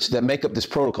records that make up this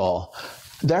protocol,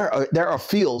 there are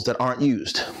fields that aren't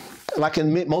used. Like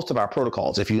in most of our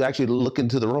protocols, if you actually look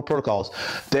into the real protocols,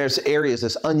 there's areas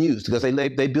that's unused because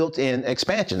they built in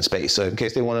expansion space, so in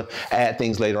case they want to add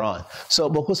things later on. So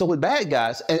with bad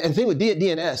guys, and the thing with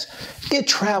DNS, it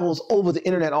travels over the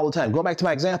internet all the time. Going back to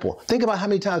my example, think about how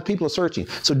many times people are searching.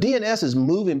 So DNS is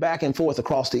moving back and forth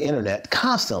across the internet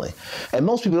constantly, and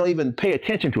most people don't even pay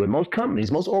attention to it. Most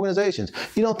companies, most organizations,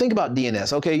 you don't think about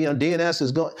DNS. Okay, DNS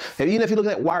is going. Even if you look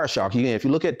at Wireshark, if you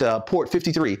look at port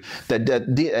 53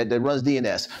 that runs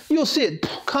DNS, you'll see it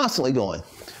constantly going.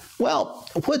 Well,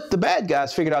 what the bad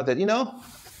guys figured out that,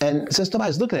 and since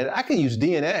nobody's looking at it, I can use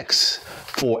DNX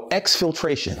for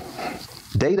exfiltration,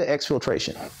 data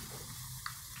exfiltration.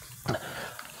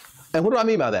 And what do I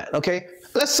mean by that? Okay,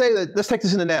 let's take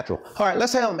this into natural. All right,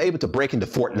 let's say I'm able to break into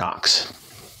Fort Knox.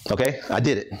 Okay, I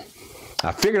did it.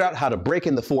 I figured out how to break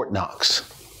into Fort Knox.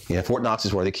 Fort Knox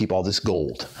is where they keep all this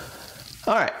gold.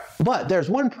 All right, but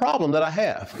there's one problem that I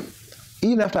have.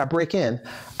 Even after I break in,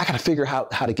 I got to figure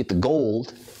out how to get the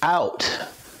gold out.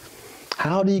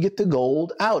 How do you get the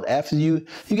gold out after you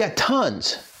got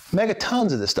tons,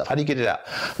 megatons of this stuff? How do you get it out?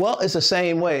 Well, it's the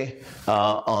same way in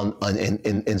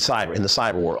the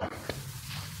cyber world.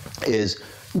 Is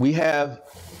we have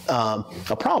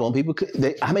a problem.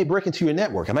 I may break into your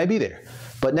network. I may be there.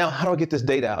 But now, how do I get this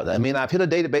data out? I've hit a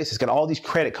database that's got all these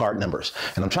credit card numbers,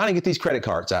 and I'm trying to get these credit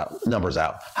cards numbers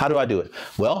out. How do I do it?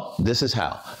 Well, this is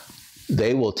how.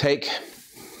 They will take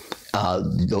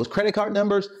those credit card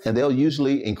numbers, and they'll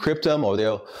usually encrypt them, or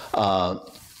they'll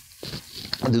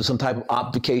do some type of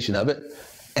obfuscation of it.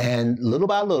 And little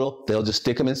by little, they'll just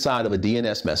stick them inside of a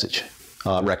DNS message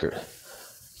record.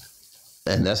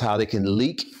 And that's how they can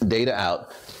leak data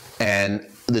out. And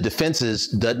the defenses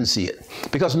doesn't see it.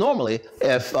 Because normally,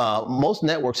 if most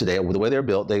networks today, the way they're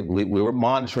built, we were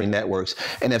monitoring networks,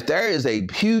 and if there is a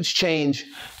huge change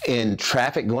in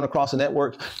traffic going across the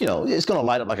network, it's going to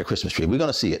light up like a Christmas tree. We're going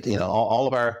to see it. All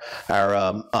of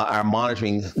our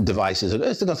monitoring devices,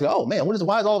 it's going to say, oh man,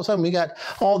 why is all of a sudden we got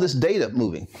all this data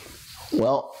moving?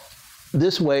 Well,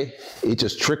 this way, it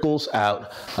just trickles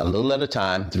out a little at a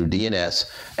time through DNS,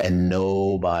 and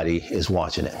nobody is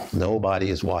watching it. Nobody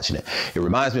is watching it. It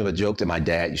reminds me of a joke that my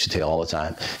dad used to tell all the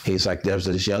time. He's like, there's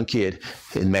this young kid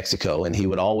in Mexico, and he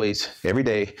would always, every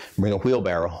day, bring a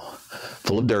wheelbarrow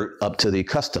full of dirt up to the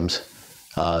customs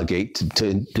gate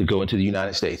to go into the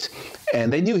United States.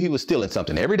 And they knew he was stealing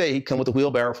something. Every day he'd come with a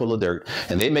wheelbarrow full of dirt,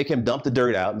 and they'd make him dump the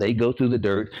dirt out, and they'd go through the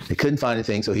dirt. They couldn't find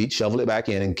anything, so he'd shovel it back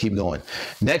in and keep going.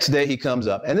 Next day he comes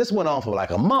up, and this went on for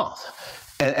like a month.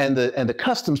 And the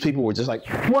customs people were just like,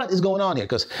 what is going on here?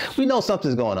 Because we know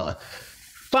something's going on.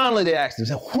 Finally, they asked him,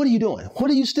 said, what are you doing? What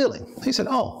are you stealing? He said,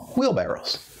 oh,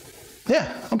 wheelbarrows.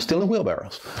 Yeah, I'm stealing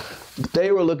wheelbarrows.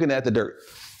 They were looking at the dirt.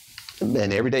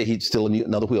 And every day he'd steal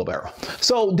another wheelbarrow.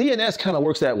 So DNS kind of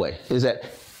works that way, is that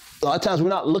a lot of times we're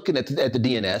not looking at the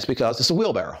DNS because it's a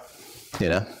wheelbarrow,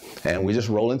 and we're just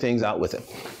rolling things out with it.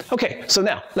 Okay, so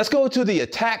now let's go to the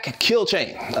attack kill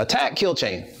chain. Attack kill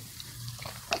chain.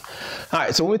 All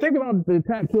right, so when we think about the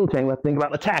attack kill chain, we have to think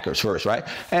about attackers first, right?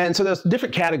 And so there's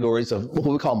different categories of what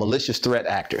we call malicious threat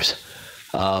actors.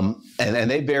 And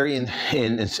they vary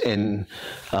in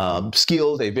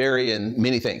skills, they vary in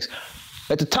many things.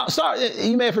 At the top,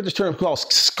 you may have heard this term called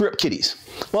script kiddies.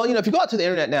 Well, if you go out to the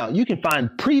internet now, you can find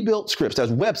pre-built scripts.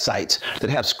 There's websites that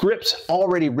have scripts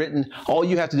already written. All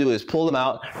you have to do is pull them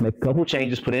out, make a couple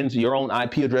changes, put in your own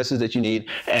IP addresses that you need,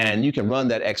 and you can run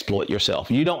that exploit yourself.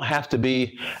 You don't have to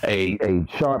be a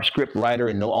sharp script writer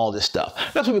and know all this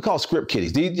stuff. That's what we call script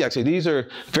kiddies. These are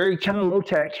very kind of low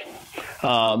tech.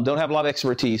 Don't have a lot of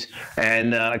expertise,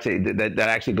 and like I say, that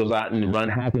actually goes out and run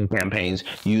hacking campaigns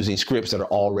using scripts that are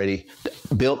already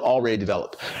built, already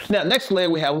developed. Now, next layer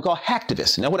we call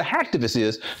hacktivists. Now, what a hacktivist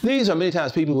is, these are many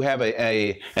times people who have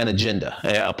an agenda,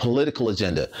 a political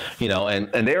agenda,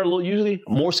 and they're usually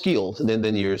more skilled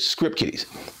than your script kiddies.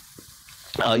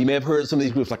 You may have heard of some of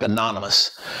these groups like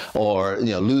Anonymous or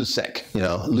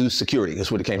LoseSec, lose security.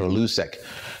 That's what it came from, LoseSec.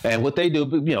 And what they do,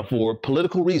 for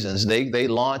political reasons, they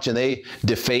launch and they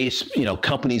deface,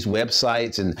 companies'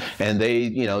 websites and they,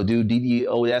 do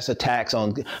DDoS attacks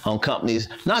on companies.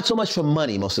 Not so much for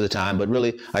money most of the time, but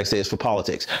really, like I say, it's for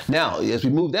politics. Now, as we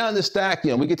move down the stack,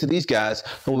 we get to these guys,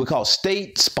 what we call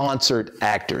state-sponsored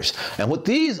actors. And what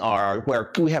these are,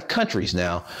 where we have countries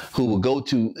now who will go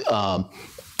to,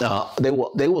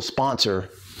 they will sponsor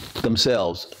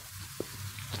themselves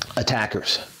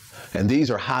attackers. And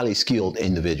these are highly skilled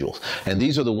individuals. And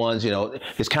these are the ones,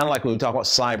 it's kind of like when we talk about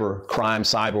cyber crime,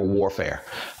 cyber warfare,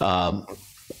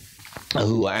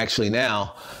 who are actually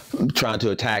now trying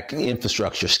to attack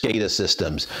infrastructure, SCADA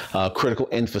systems, critical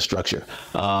infrastructure.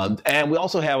 And we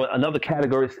also have another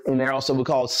category in there also we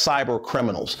call cyber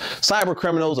criminals. Cyber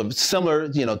criminals are similar,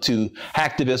 to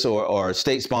hacktivists or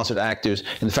state-sponsored actors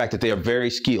in the fact that they are very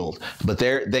skilled, but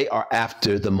they are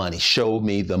after the money. Show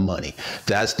me the money.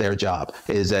 That's their job,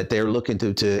 is that they're looking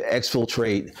to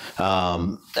exfiltrate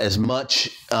as much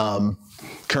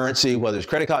currency, whether it's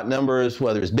credit card numbers,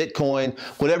 whether it's Bitcoin,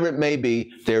 whatever it may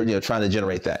be, they're trying to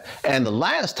generate that. And the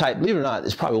last type, believe it or not,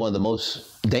 is probably one of the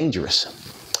most dangerous: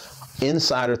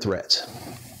 insider threats.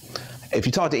 If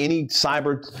you talk to any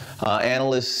cyber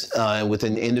analysts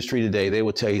within the industry today, they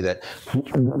will tell you that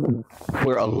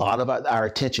where a lot of our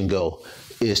attention go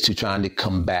is to trying to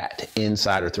combat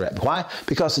insider threat. Why?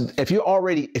 Because if you are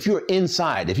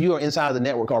inside the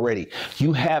network already,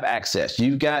 you have access,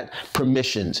 you've got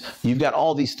permissions, you've got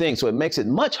all these things. So it makes it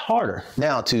much harder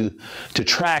now to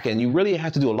track, and you really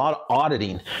have to do a lot of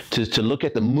auditing to look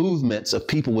at the movements of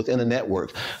people within the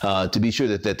network to be sure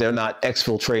that they're not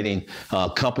exfiltrating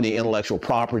company intellectual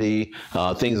property,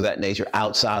 things of that nature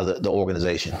outside of the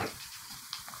organization.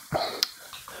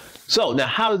 So now,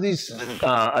 how do these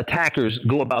attackers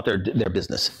go about their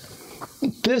business?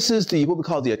 This is what we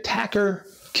call the attacker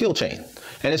kill chain.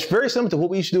 And it's very similar to what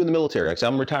we used to do in the military. Actually,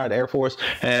 I'm retired Air Force,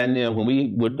 and when we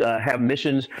would have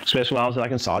missions, especially when I was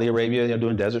like in Saudi Arabia,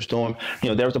 doing Desert Storm,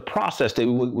 there was a process that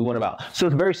we went about. So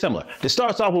it's very similar. It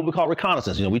starts off with what we call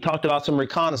reconnaissance. We talked about some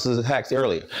reconnaissance attacks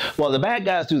earlier. Well, the bad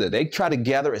guys do that. They try to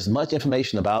gather as much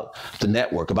information about the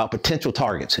network, about potential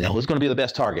targets. Who's going to be the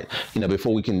best target,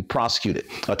 before we can prosecute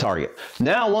a target.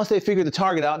 Now, once they figure the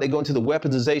target out, they go into the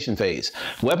weaponization phase.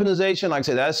 Weaponization, like I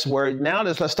said, that's where now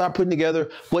let's start putting together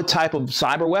what type of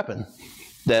cyber weapon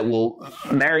that will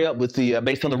marry up with the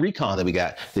based on the recon that we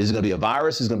got. Is it going to be a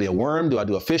virus? Is it going to be a worm? Do I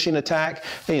do a phishing attack?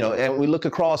 And we look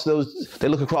across those. They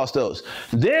look across those.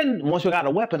 Then once we got a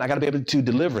weapon, I got to be able to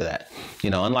deliver that.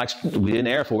 Unlike we in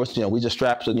the Air Force, we just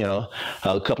strapped a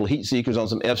couple of heat seekers on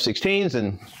some F-16s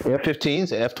and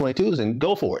F-15s and F-22s and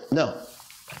go for it. No.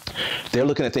 They're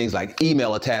looking at things like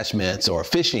email attachments or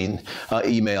phishing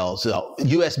emails,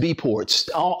 USB ports,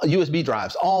 USB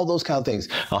drives, all those kind of things,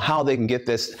 how they can get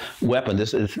this weapon,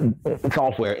 this is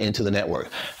software into the network.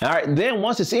 All right, then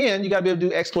once it's in, you got to be able to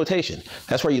do exploitation.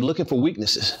 That's where you're looking for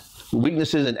weaknesses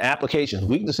in applications,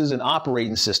 weaknesses in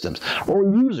operating systems or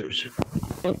users.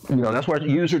 That's where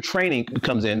user training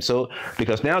comes in. So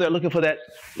because now they're looking for that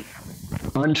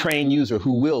untrained user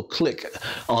who will click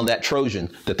on that Trojan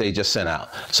that they just sent out.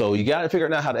 So you got to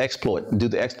figure out how to do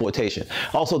the exploitation.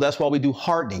 Also, that's why we do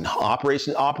hardening,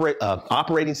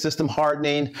 operating system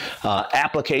hardening,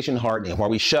 application hardening, where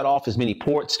we shut off as many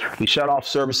ports, we shut off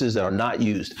services that are not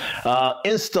used.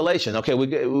 Installation, okay,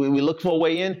 we look for a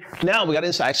way in. Now we got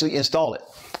to actually install it.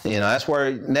 That's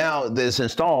where now this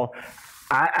install,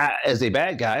 I as a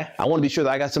bad guy, I want to be sure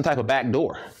that I got some type of back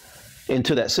door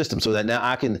into that system so that now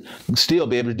I can still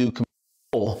be able to do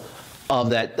control of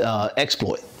that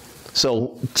exploit.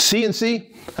 So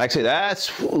CNC, like I say,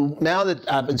 that's now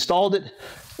that I've installed it,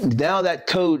 Now that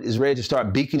code is ready to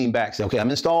start beaconing back. Say, okay, I'm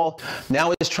installed.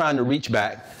 Now it's trying to reach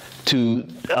back to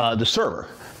the server,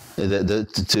 to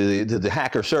the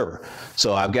hacker server.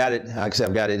 So I've got it, like I said,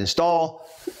 I've got it installed.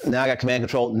 Now I got command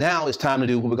control. Now it's time to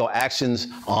do what we call actions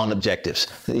on objectives.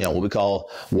 What we call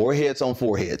warheads on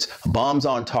foreheads, bombs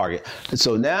on target. And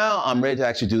so now I'm ready to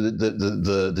actually do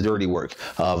the dirty work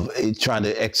of trying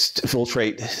to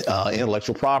exfiltrate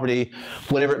intellectual property,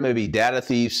 whatever it may be, data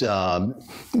thieves,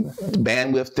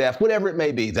 bandwidth theft, whatever it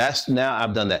may be. Now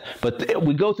I've done that. But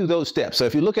we go through those steps. So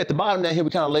if you look at the bottom down here, we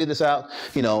kind of lay this out.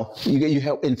 You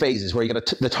have in phases where you got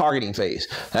the targeting phase.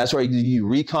 That's where you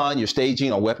recon, your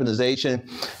staging or weaponization.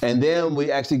 And then we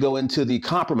actually go into the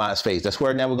compromise phase. That's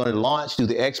where now we're going to launch, do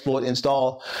the exploit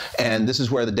install, and this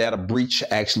is where the data breach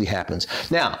actually happens.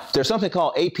 Now, there's something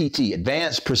called APT,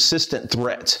 Advanced Persistent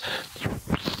Threats.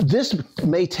 This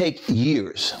may take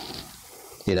years,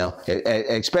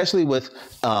 especially with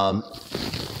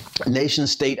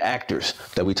nation-state actors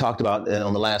that we talked about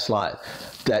on the last slide.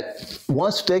 That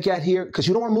once they got here, because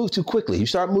you don't want to move too quickly. You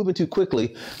start moving too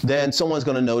quickly, then someone's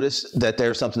going to notice that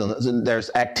there's there's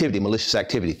activity, malicious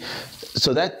activity.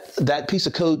 So that piece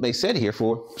of code may sit here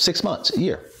for 6 months, a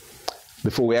year,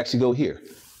 before we actually go here.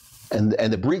 And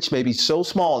the breach may be so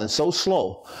small and so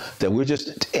slow that we're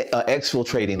just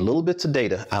exfiltrating little bits of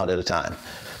data out at a time.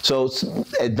 So it's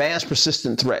advanced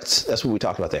persistent threats. That's what we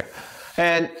talked about there.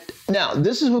 And now,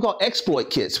 this is what we call exploit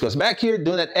kits, because back here,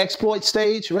 doing that exploit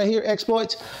stage, right here,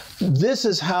 exploits, this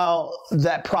is how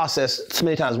that process so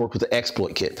many times works with the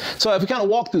exploit kit. So if we kind of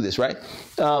walk through this, right?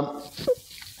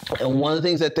 And one of the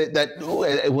things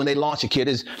that when they launch a kit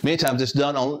is many times it's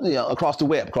done on, across the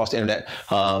web, across the internet,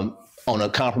 on a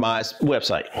compromised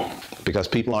website, because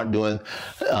people aren't doing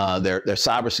their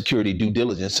cybersecurity due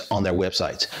diligence on their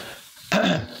websites.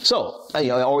 So,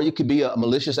 or you could be a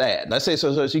malicious ad. Let's say so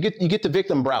you get the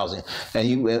victim browsing, and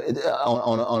you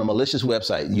on a malicious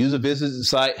website, user visits the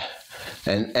site,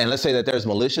 and let's say that there's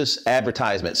malicious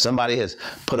advertisement. Somebody has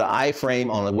put an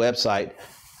iframe on a website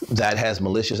that has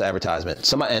malicious advertisement.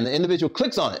 And the individual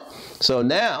clicks on it. So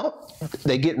now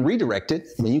they get redirected.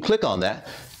 When you click on that,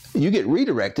 you get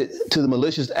redirected to the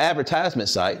malicious advertisement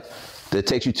site that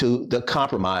takes you to the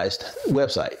compromised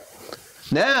website.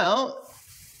 Now.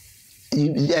 And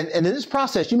in this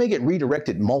process, you may get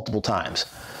redirected multiple times.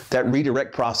 That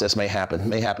redirect process may happen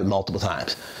multiple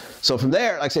times. So from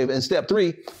there, like I say, in step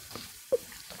 3,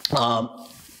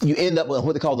 you end up with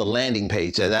what they call the landing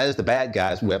page. That is the bad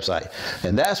guy's website.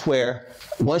 And that's where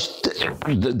once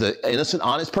the innocent,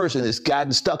 honest person has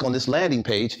gotten stuck on this landing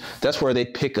page, that's where they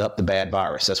pick up the bad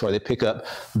virus. That's where they pick up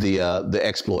the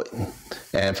exploit.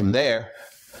 And from there,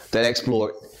 that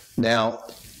exploit now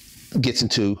gets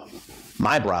into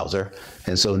my browser,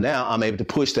 and so now I'm able to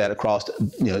push that across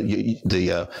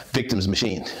the victim's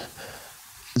machine.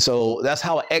 So that's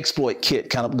how an exploit kit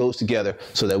kind of goes together,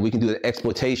 so that we can do the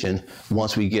exploitation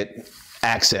once we get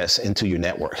access into your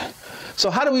network. So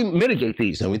how do we mitigate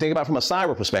these? And we think about it from a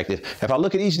cyber perspective. If I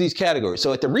look at each of these categories,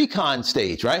 so at the recon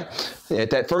stage, right? At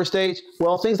that first stage,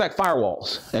 well, things like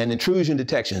firewalls and intrusion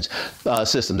detections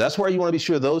systems. That's where you want to be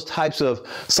sure those types of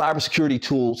cybersecurity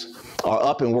tools are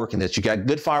up and working, that you got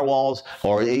good firewalls,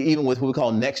 or even with what we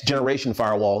call next generation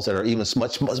firewalls that are even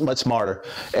much smarter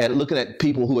at looking at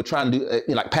people who are trying to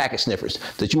do like packet sniffers,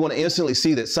 that you want to instantly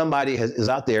see that somebody is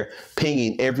out there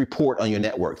pinging every port on your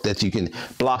network, that you can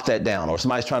block that down. Or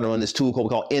somebody's trying to run this tool called we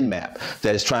call Nmap,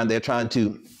 that is they're trying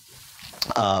to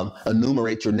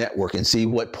enumerate your network and see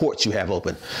what ports you have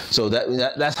open. So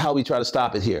that's how we try to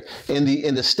stop it here. In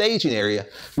the staging area,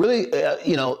 really,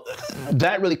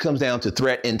 that really comes down to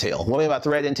threat intel. What I mean about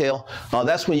threat intel?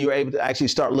 That's when you're able to actually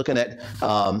start looking at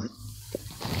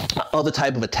other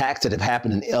type of attacks that have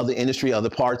happened in other industry, other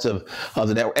parts of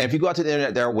the network. And if you go out to the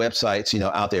internet, there are websites,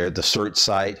 out there, the search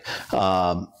site,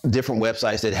 different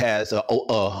websites that has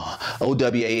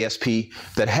OWASP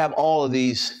that have all of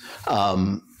these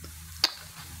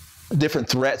different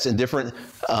threats and different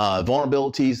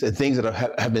vulnerabilities and things that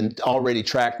have been already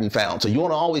tracked and found. So you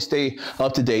want to always stay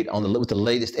up to date on with the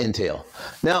latest intel.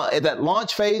 Now, at that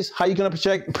launch phase, how are you going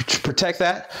to protect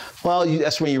that? Well,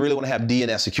 that's when you really want to have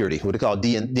DNS security, what they call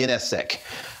DNSSEC,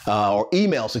 or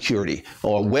email security,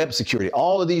 or web security.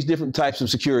 All of these different types of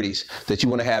securities that you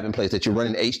want to have in place, that you're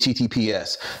running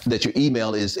HTTPS, that your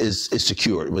email is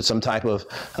secured with some type of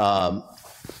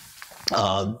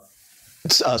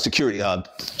security,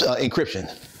 encryption.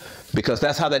 because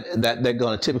that's how they're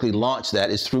going to typically launch that,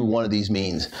 is through one of these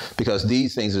means, because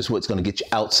these things is what's going to get you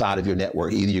outside of your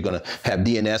network. Either you're going to have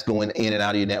DNS going in and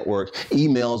out of your network,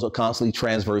 emails are constantly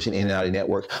transversing in and out of your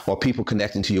network, or people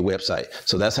connecting to your website.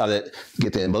 So that's how that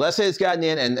gets in. But let's say it's gotten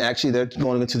in, and actually they're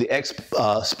going into the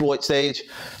exploit stage,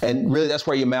 and really that's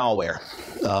where your malware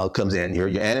comes in, your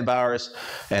antivirus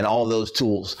and all of those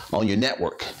tools on your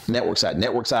network side and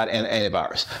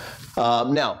antivirus.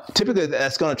 Now, typically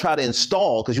that's going to try to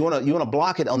install, because you want to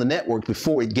block it on the network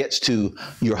before it gets to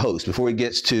your host, before it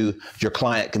gets to your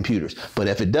client computers. But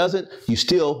if it doesn't, you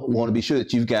still want to be sure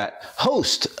that you've got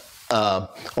host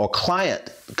or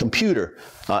client computer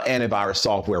antivirus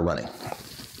software running,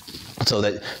 so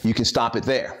that you can stop it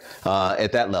there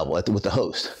at that level with the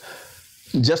host.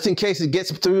 Just in case it gets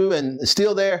through and it's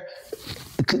still there,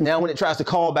 now when it tries to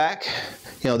call back,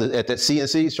 at that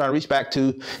CNC, it's trying to reach back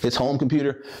to its home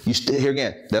computer, here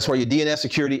again, that's where your DNS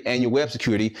security and your web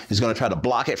security is going to try to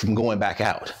block it from going back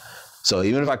out. So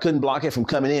even if I couldn't block it from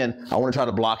coming in, I want to try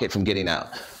to block it from getting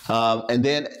out. And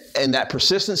then in that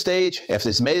persistent stage, if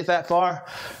it's made it that far,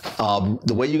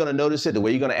 the way you're going to notice it, the way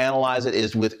you're going to analyze it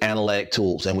is with analytic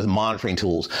tools and with monitoring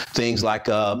tools, things like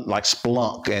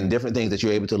Splunk and different things that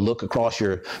you're able to look across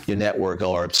your network,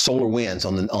 or SolarWinds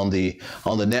on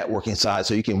the networking side,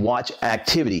 so you can watch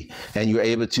activity and you're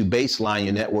able to baseline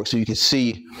your network so you can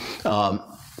see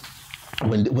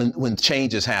when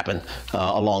changes happen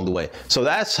along the way. So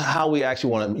that's how we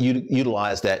actually want to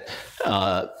utilize that,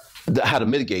 how to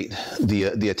mitigate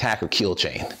the attack or kill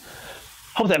chain.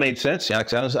 Hope that made sense. I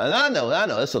know,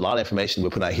 that's a lot of information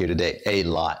we're putting out here today, a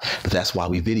lot, but that's why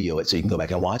we video it, so you can go back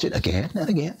and watch it again and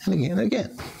again and again and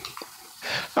again.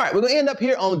 All right, we're going to end up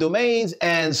here on domains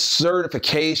and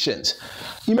certifications.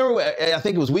 You remember, I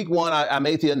think it was week 1, I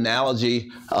made the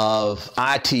analogy of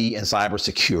IT and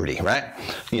cybersecurity, right?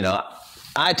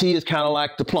 IT is kind of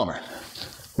like the plumber,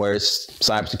 whereas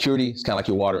cybersecurity is kind of like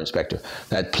your water inspector.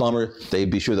 That plumber, they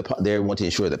want to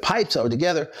ensure the pipes are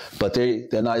together, but they're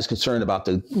not as concerned about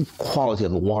the quality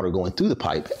of the water going through the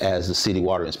pipe as the city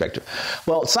water inspector.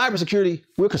 Well, cybersecurity,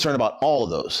 we're concerned about all of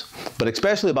those, but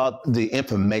especially about the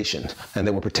information, and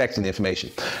that we're protecting the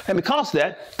information. And because of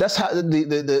that, that's how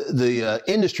the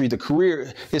industry, the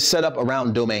career is set up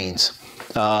around domains.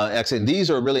 Actually, these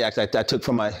are really, I took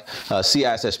from my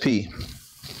CISSP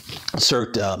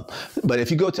cert, but if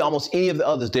you go to almost any of the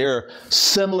others, there are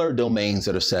similar domains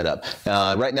that are set up.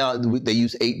 Right now, they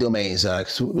use 8 domains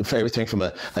for everything from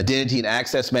identity and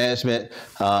access management,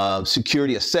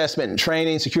 security assessment and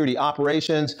training, security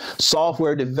operations,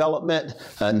 software development.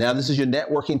 Now this is your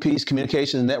networking piece,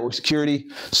 communication and network security,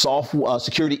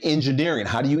 security engineering.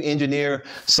 How do you engineer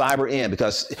cyber in?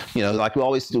 Because like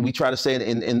we try to say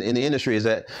in the industry, is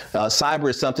that cyber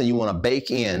is something you want to bake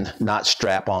in, not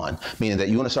strap on. Meaning that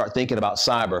you want to start thinking about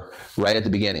cyber right at the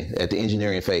beginning, at the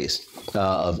engineering phase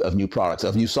of new products,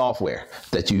 of new software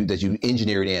that you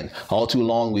engineered in. All too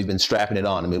long, we've been strapping it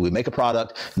on. I mean, we make a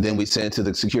product, and then we send it to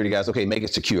the security guys, okay, make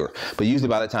it secure. But usually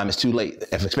by that time, it's too late,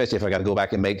 especially if I got to go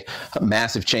back and make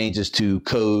massive changes to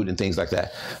code and things like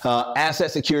that.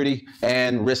 Asset security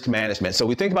and risk management. So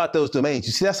we think about those domains.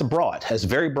 You see, that's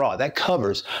very broad. That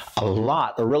covers a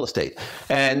lot of real estate.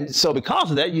 And so because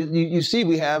of that, you see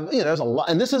we have, there's a lot,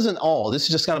 and this isn't all. This is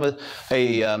just kind of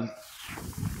a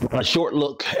short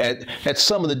look at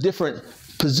some of the different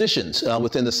positions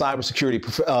within the cybersecurity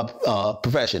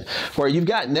profession, where you've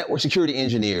got network security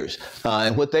engineers,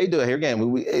 and what they do here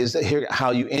again is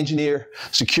how you engineer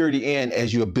security in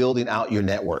as you're building out your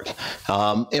network.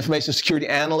 Information security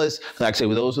analysts, like I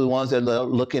say, those are the ones that are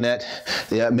looking at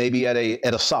maybe at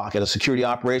a SOC, at a security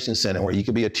operations center, where you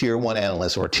could be a tier 1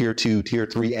 analyst or a tier 2, tier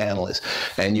 3 analyst,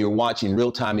 and you're watching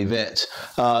real-time events.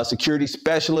 Security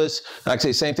specialists, like I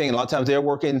say, same thing. A lot of times they're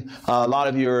working a lot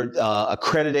of your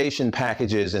accreditation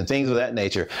packages and things of that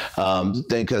nature,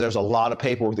 because there's a lot of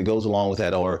paperwork that goes along with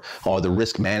that, or the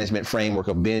risk management framework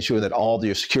of being sure that all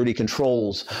your security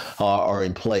controls are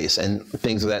in place and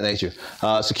things of that nature.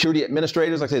 Security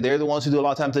administrators, like I say, they're the ones who do a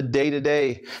lot of times the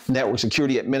day-to-day network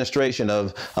security administration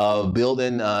of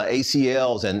building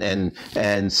ACLs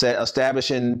and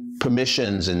establishing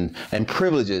permissions and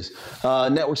privileges.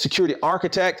 Network security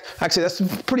architect, actually that's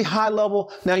pretty high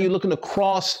level. Now you're looking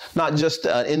across not just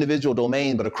an individual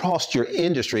domain, but across your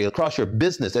industry, across your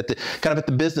business, at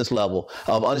the business level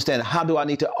of understanding, how do I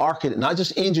need to architect, not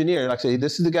just engineer, like I say,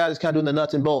 this is the guy that's kind of doing the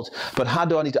nuts and bolts, but how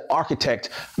do I need to architect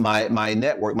my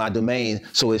network, my domain,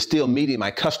 so it's still meeting my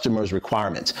customers'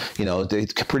 requirements. They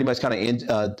pretty much kind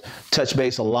of touch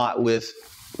base a lot with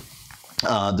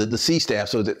the C staff.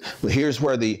 So that here's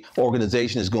where the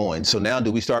organization is going. So now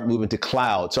do we start moving to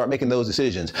cloud, start making those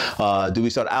decisions? Do we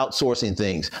start outsourcing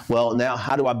things? Well, now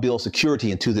how do I build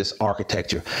security into this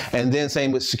architecture? And then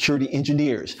same with security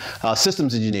engineers,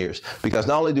 systems engineers, because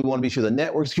not only do we want to be sure the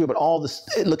network is secure, but all this,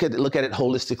 look at it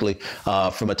holistically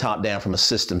from a top down, from a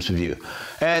systems view.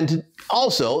 And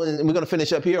also, and we're going to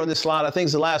finish up here on this slide, I think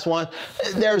it's the last one,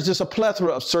 there's just a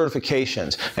plethora of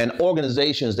certifications and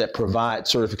organizations that provide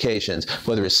certifications,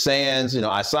 whether it's SANS,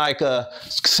 ISICA,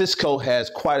 Cisco has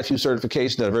quite a few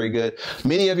certifications that are very good.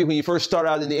 Many of you, when you first start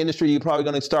out in the industry, you're probably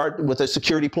going to start with a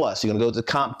Security Plus. You're going to go to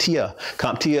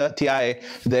CompTIA, TIA,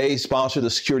 they sponsor the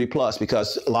Security Plus,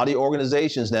 because a lot of the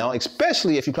organizations now,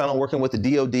 especially if you plan on working with the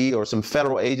DoD or some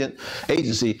federal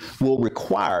agency, will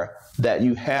require that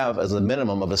you have as a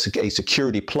minimum of a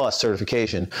Security Plus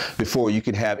certification before you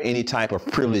can have any type of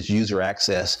privileged user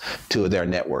access to their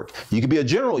network. You can be a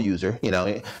general user,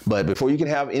 but before you can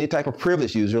have any type of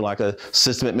privileged user like a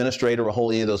system administrator or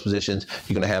hold any of those positions,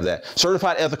 you're going to have that.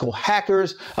 Certified Ethical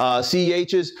Hackers,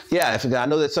 CEHs. Yeah, I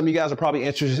know that some of you guys are probably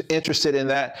interested in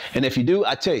that. And if you do,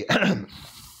 I tell you,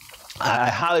 I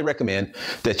highly recommend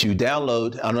that you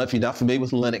download, I don't know if you're not familiar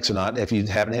with Linux or not, if you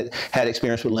haven't had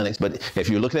experience with Linux, but if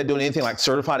you're looking at doing anything like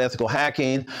certified ethical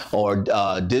hacking or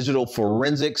digital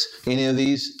forensics, any of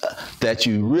these, that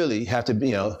you really have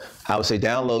to, I would say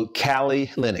download Kali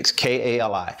Linux,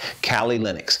 K-A-L-I, Kali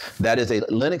Linux. That is a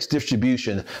Linux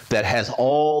distribution that has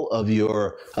all of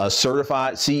your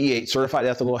certified CE8, certified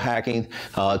ethical hacking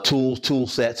tool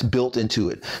sets built into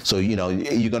it. So, you're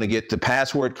going to get the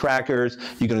password crackers,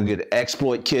 you're going to get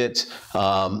exploit kits,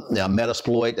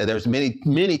 Metasploit. There's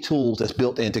many tools that's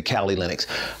built into Kali Linux.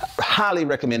 Highly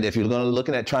recommend, if you're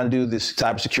looking at trying to do this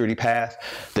cybersecurity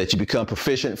path, that you become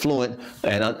proficient, fluent,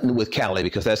 and with Kali,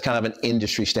 because that's kind of an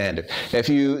industry standard.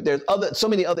 There's so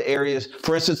many other areas.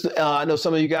 For instance, I know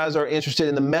some of you guys are interested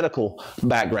in the medical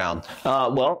background.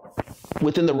 Well,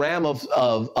 within the realm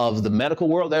of the medical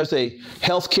world, there's a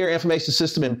healthcare information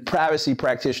system and privacy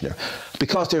practitioner,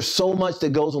 because there's so much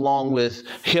that goes along with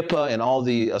HIPAA and all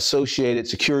the associated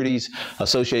securities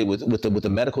associated with the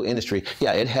medical industry.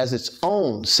 Yeah, it has its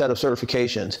own set of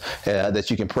certifications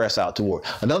that you can press out toward.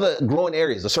 Another growing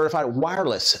area is a certified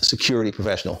wireless security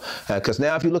professional, because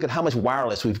now if you look at how much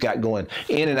wireless we've got going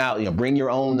in and out, bring your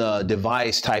own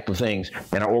device type of things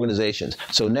in our organizations.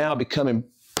 So now becoming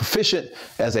proficient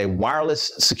as a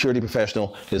wireless security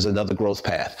professional is another growth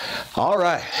path. All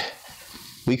right.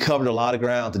 We covered a lot of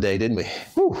ground today, didn't we?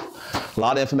 Whew. A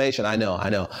lot of information, I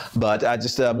know. But I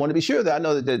just want to be sure that I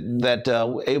know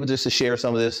that able just to share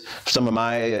some of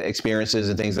my experiences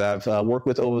and things that I've worked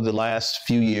with over the last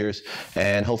few years,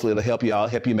 and hopefully it'll help you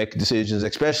out, help you make decisions,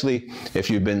 especially if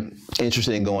you've been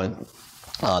interested in going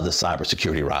the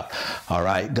cybersecurity route. All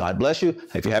right, God bless you.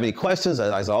 If you have any questions,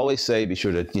 as I always say, be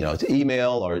sure to to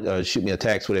email or shoot me a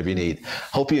text, whatever you need.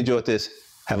 Hope you enjoyed this.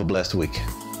 Have a blessed week.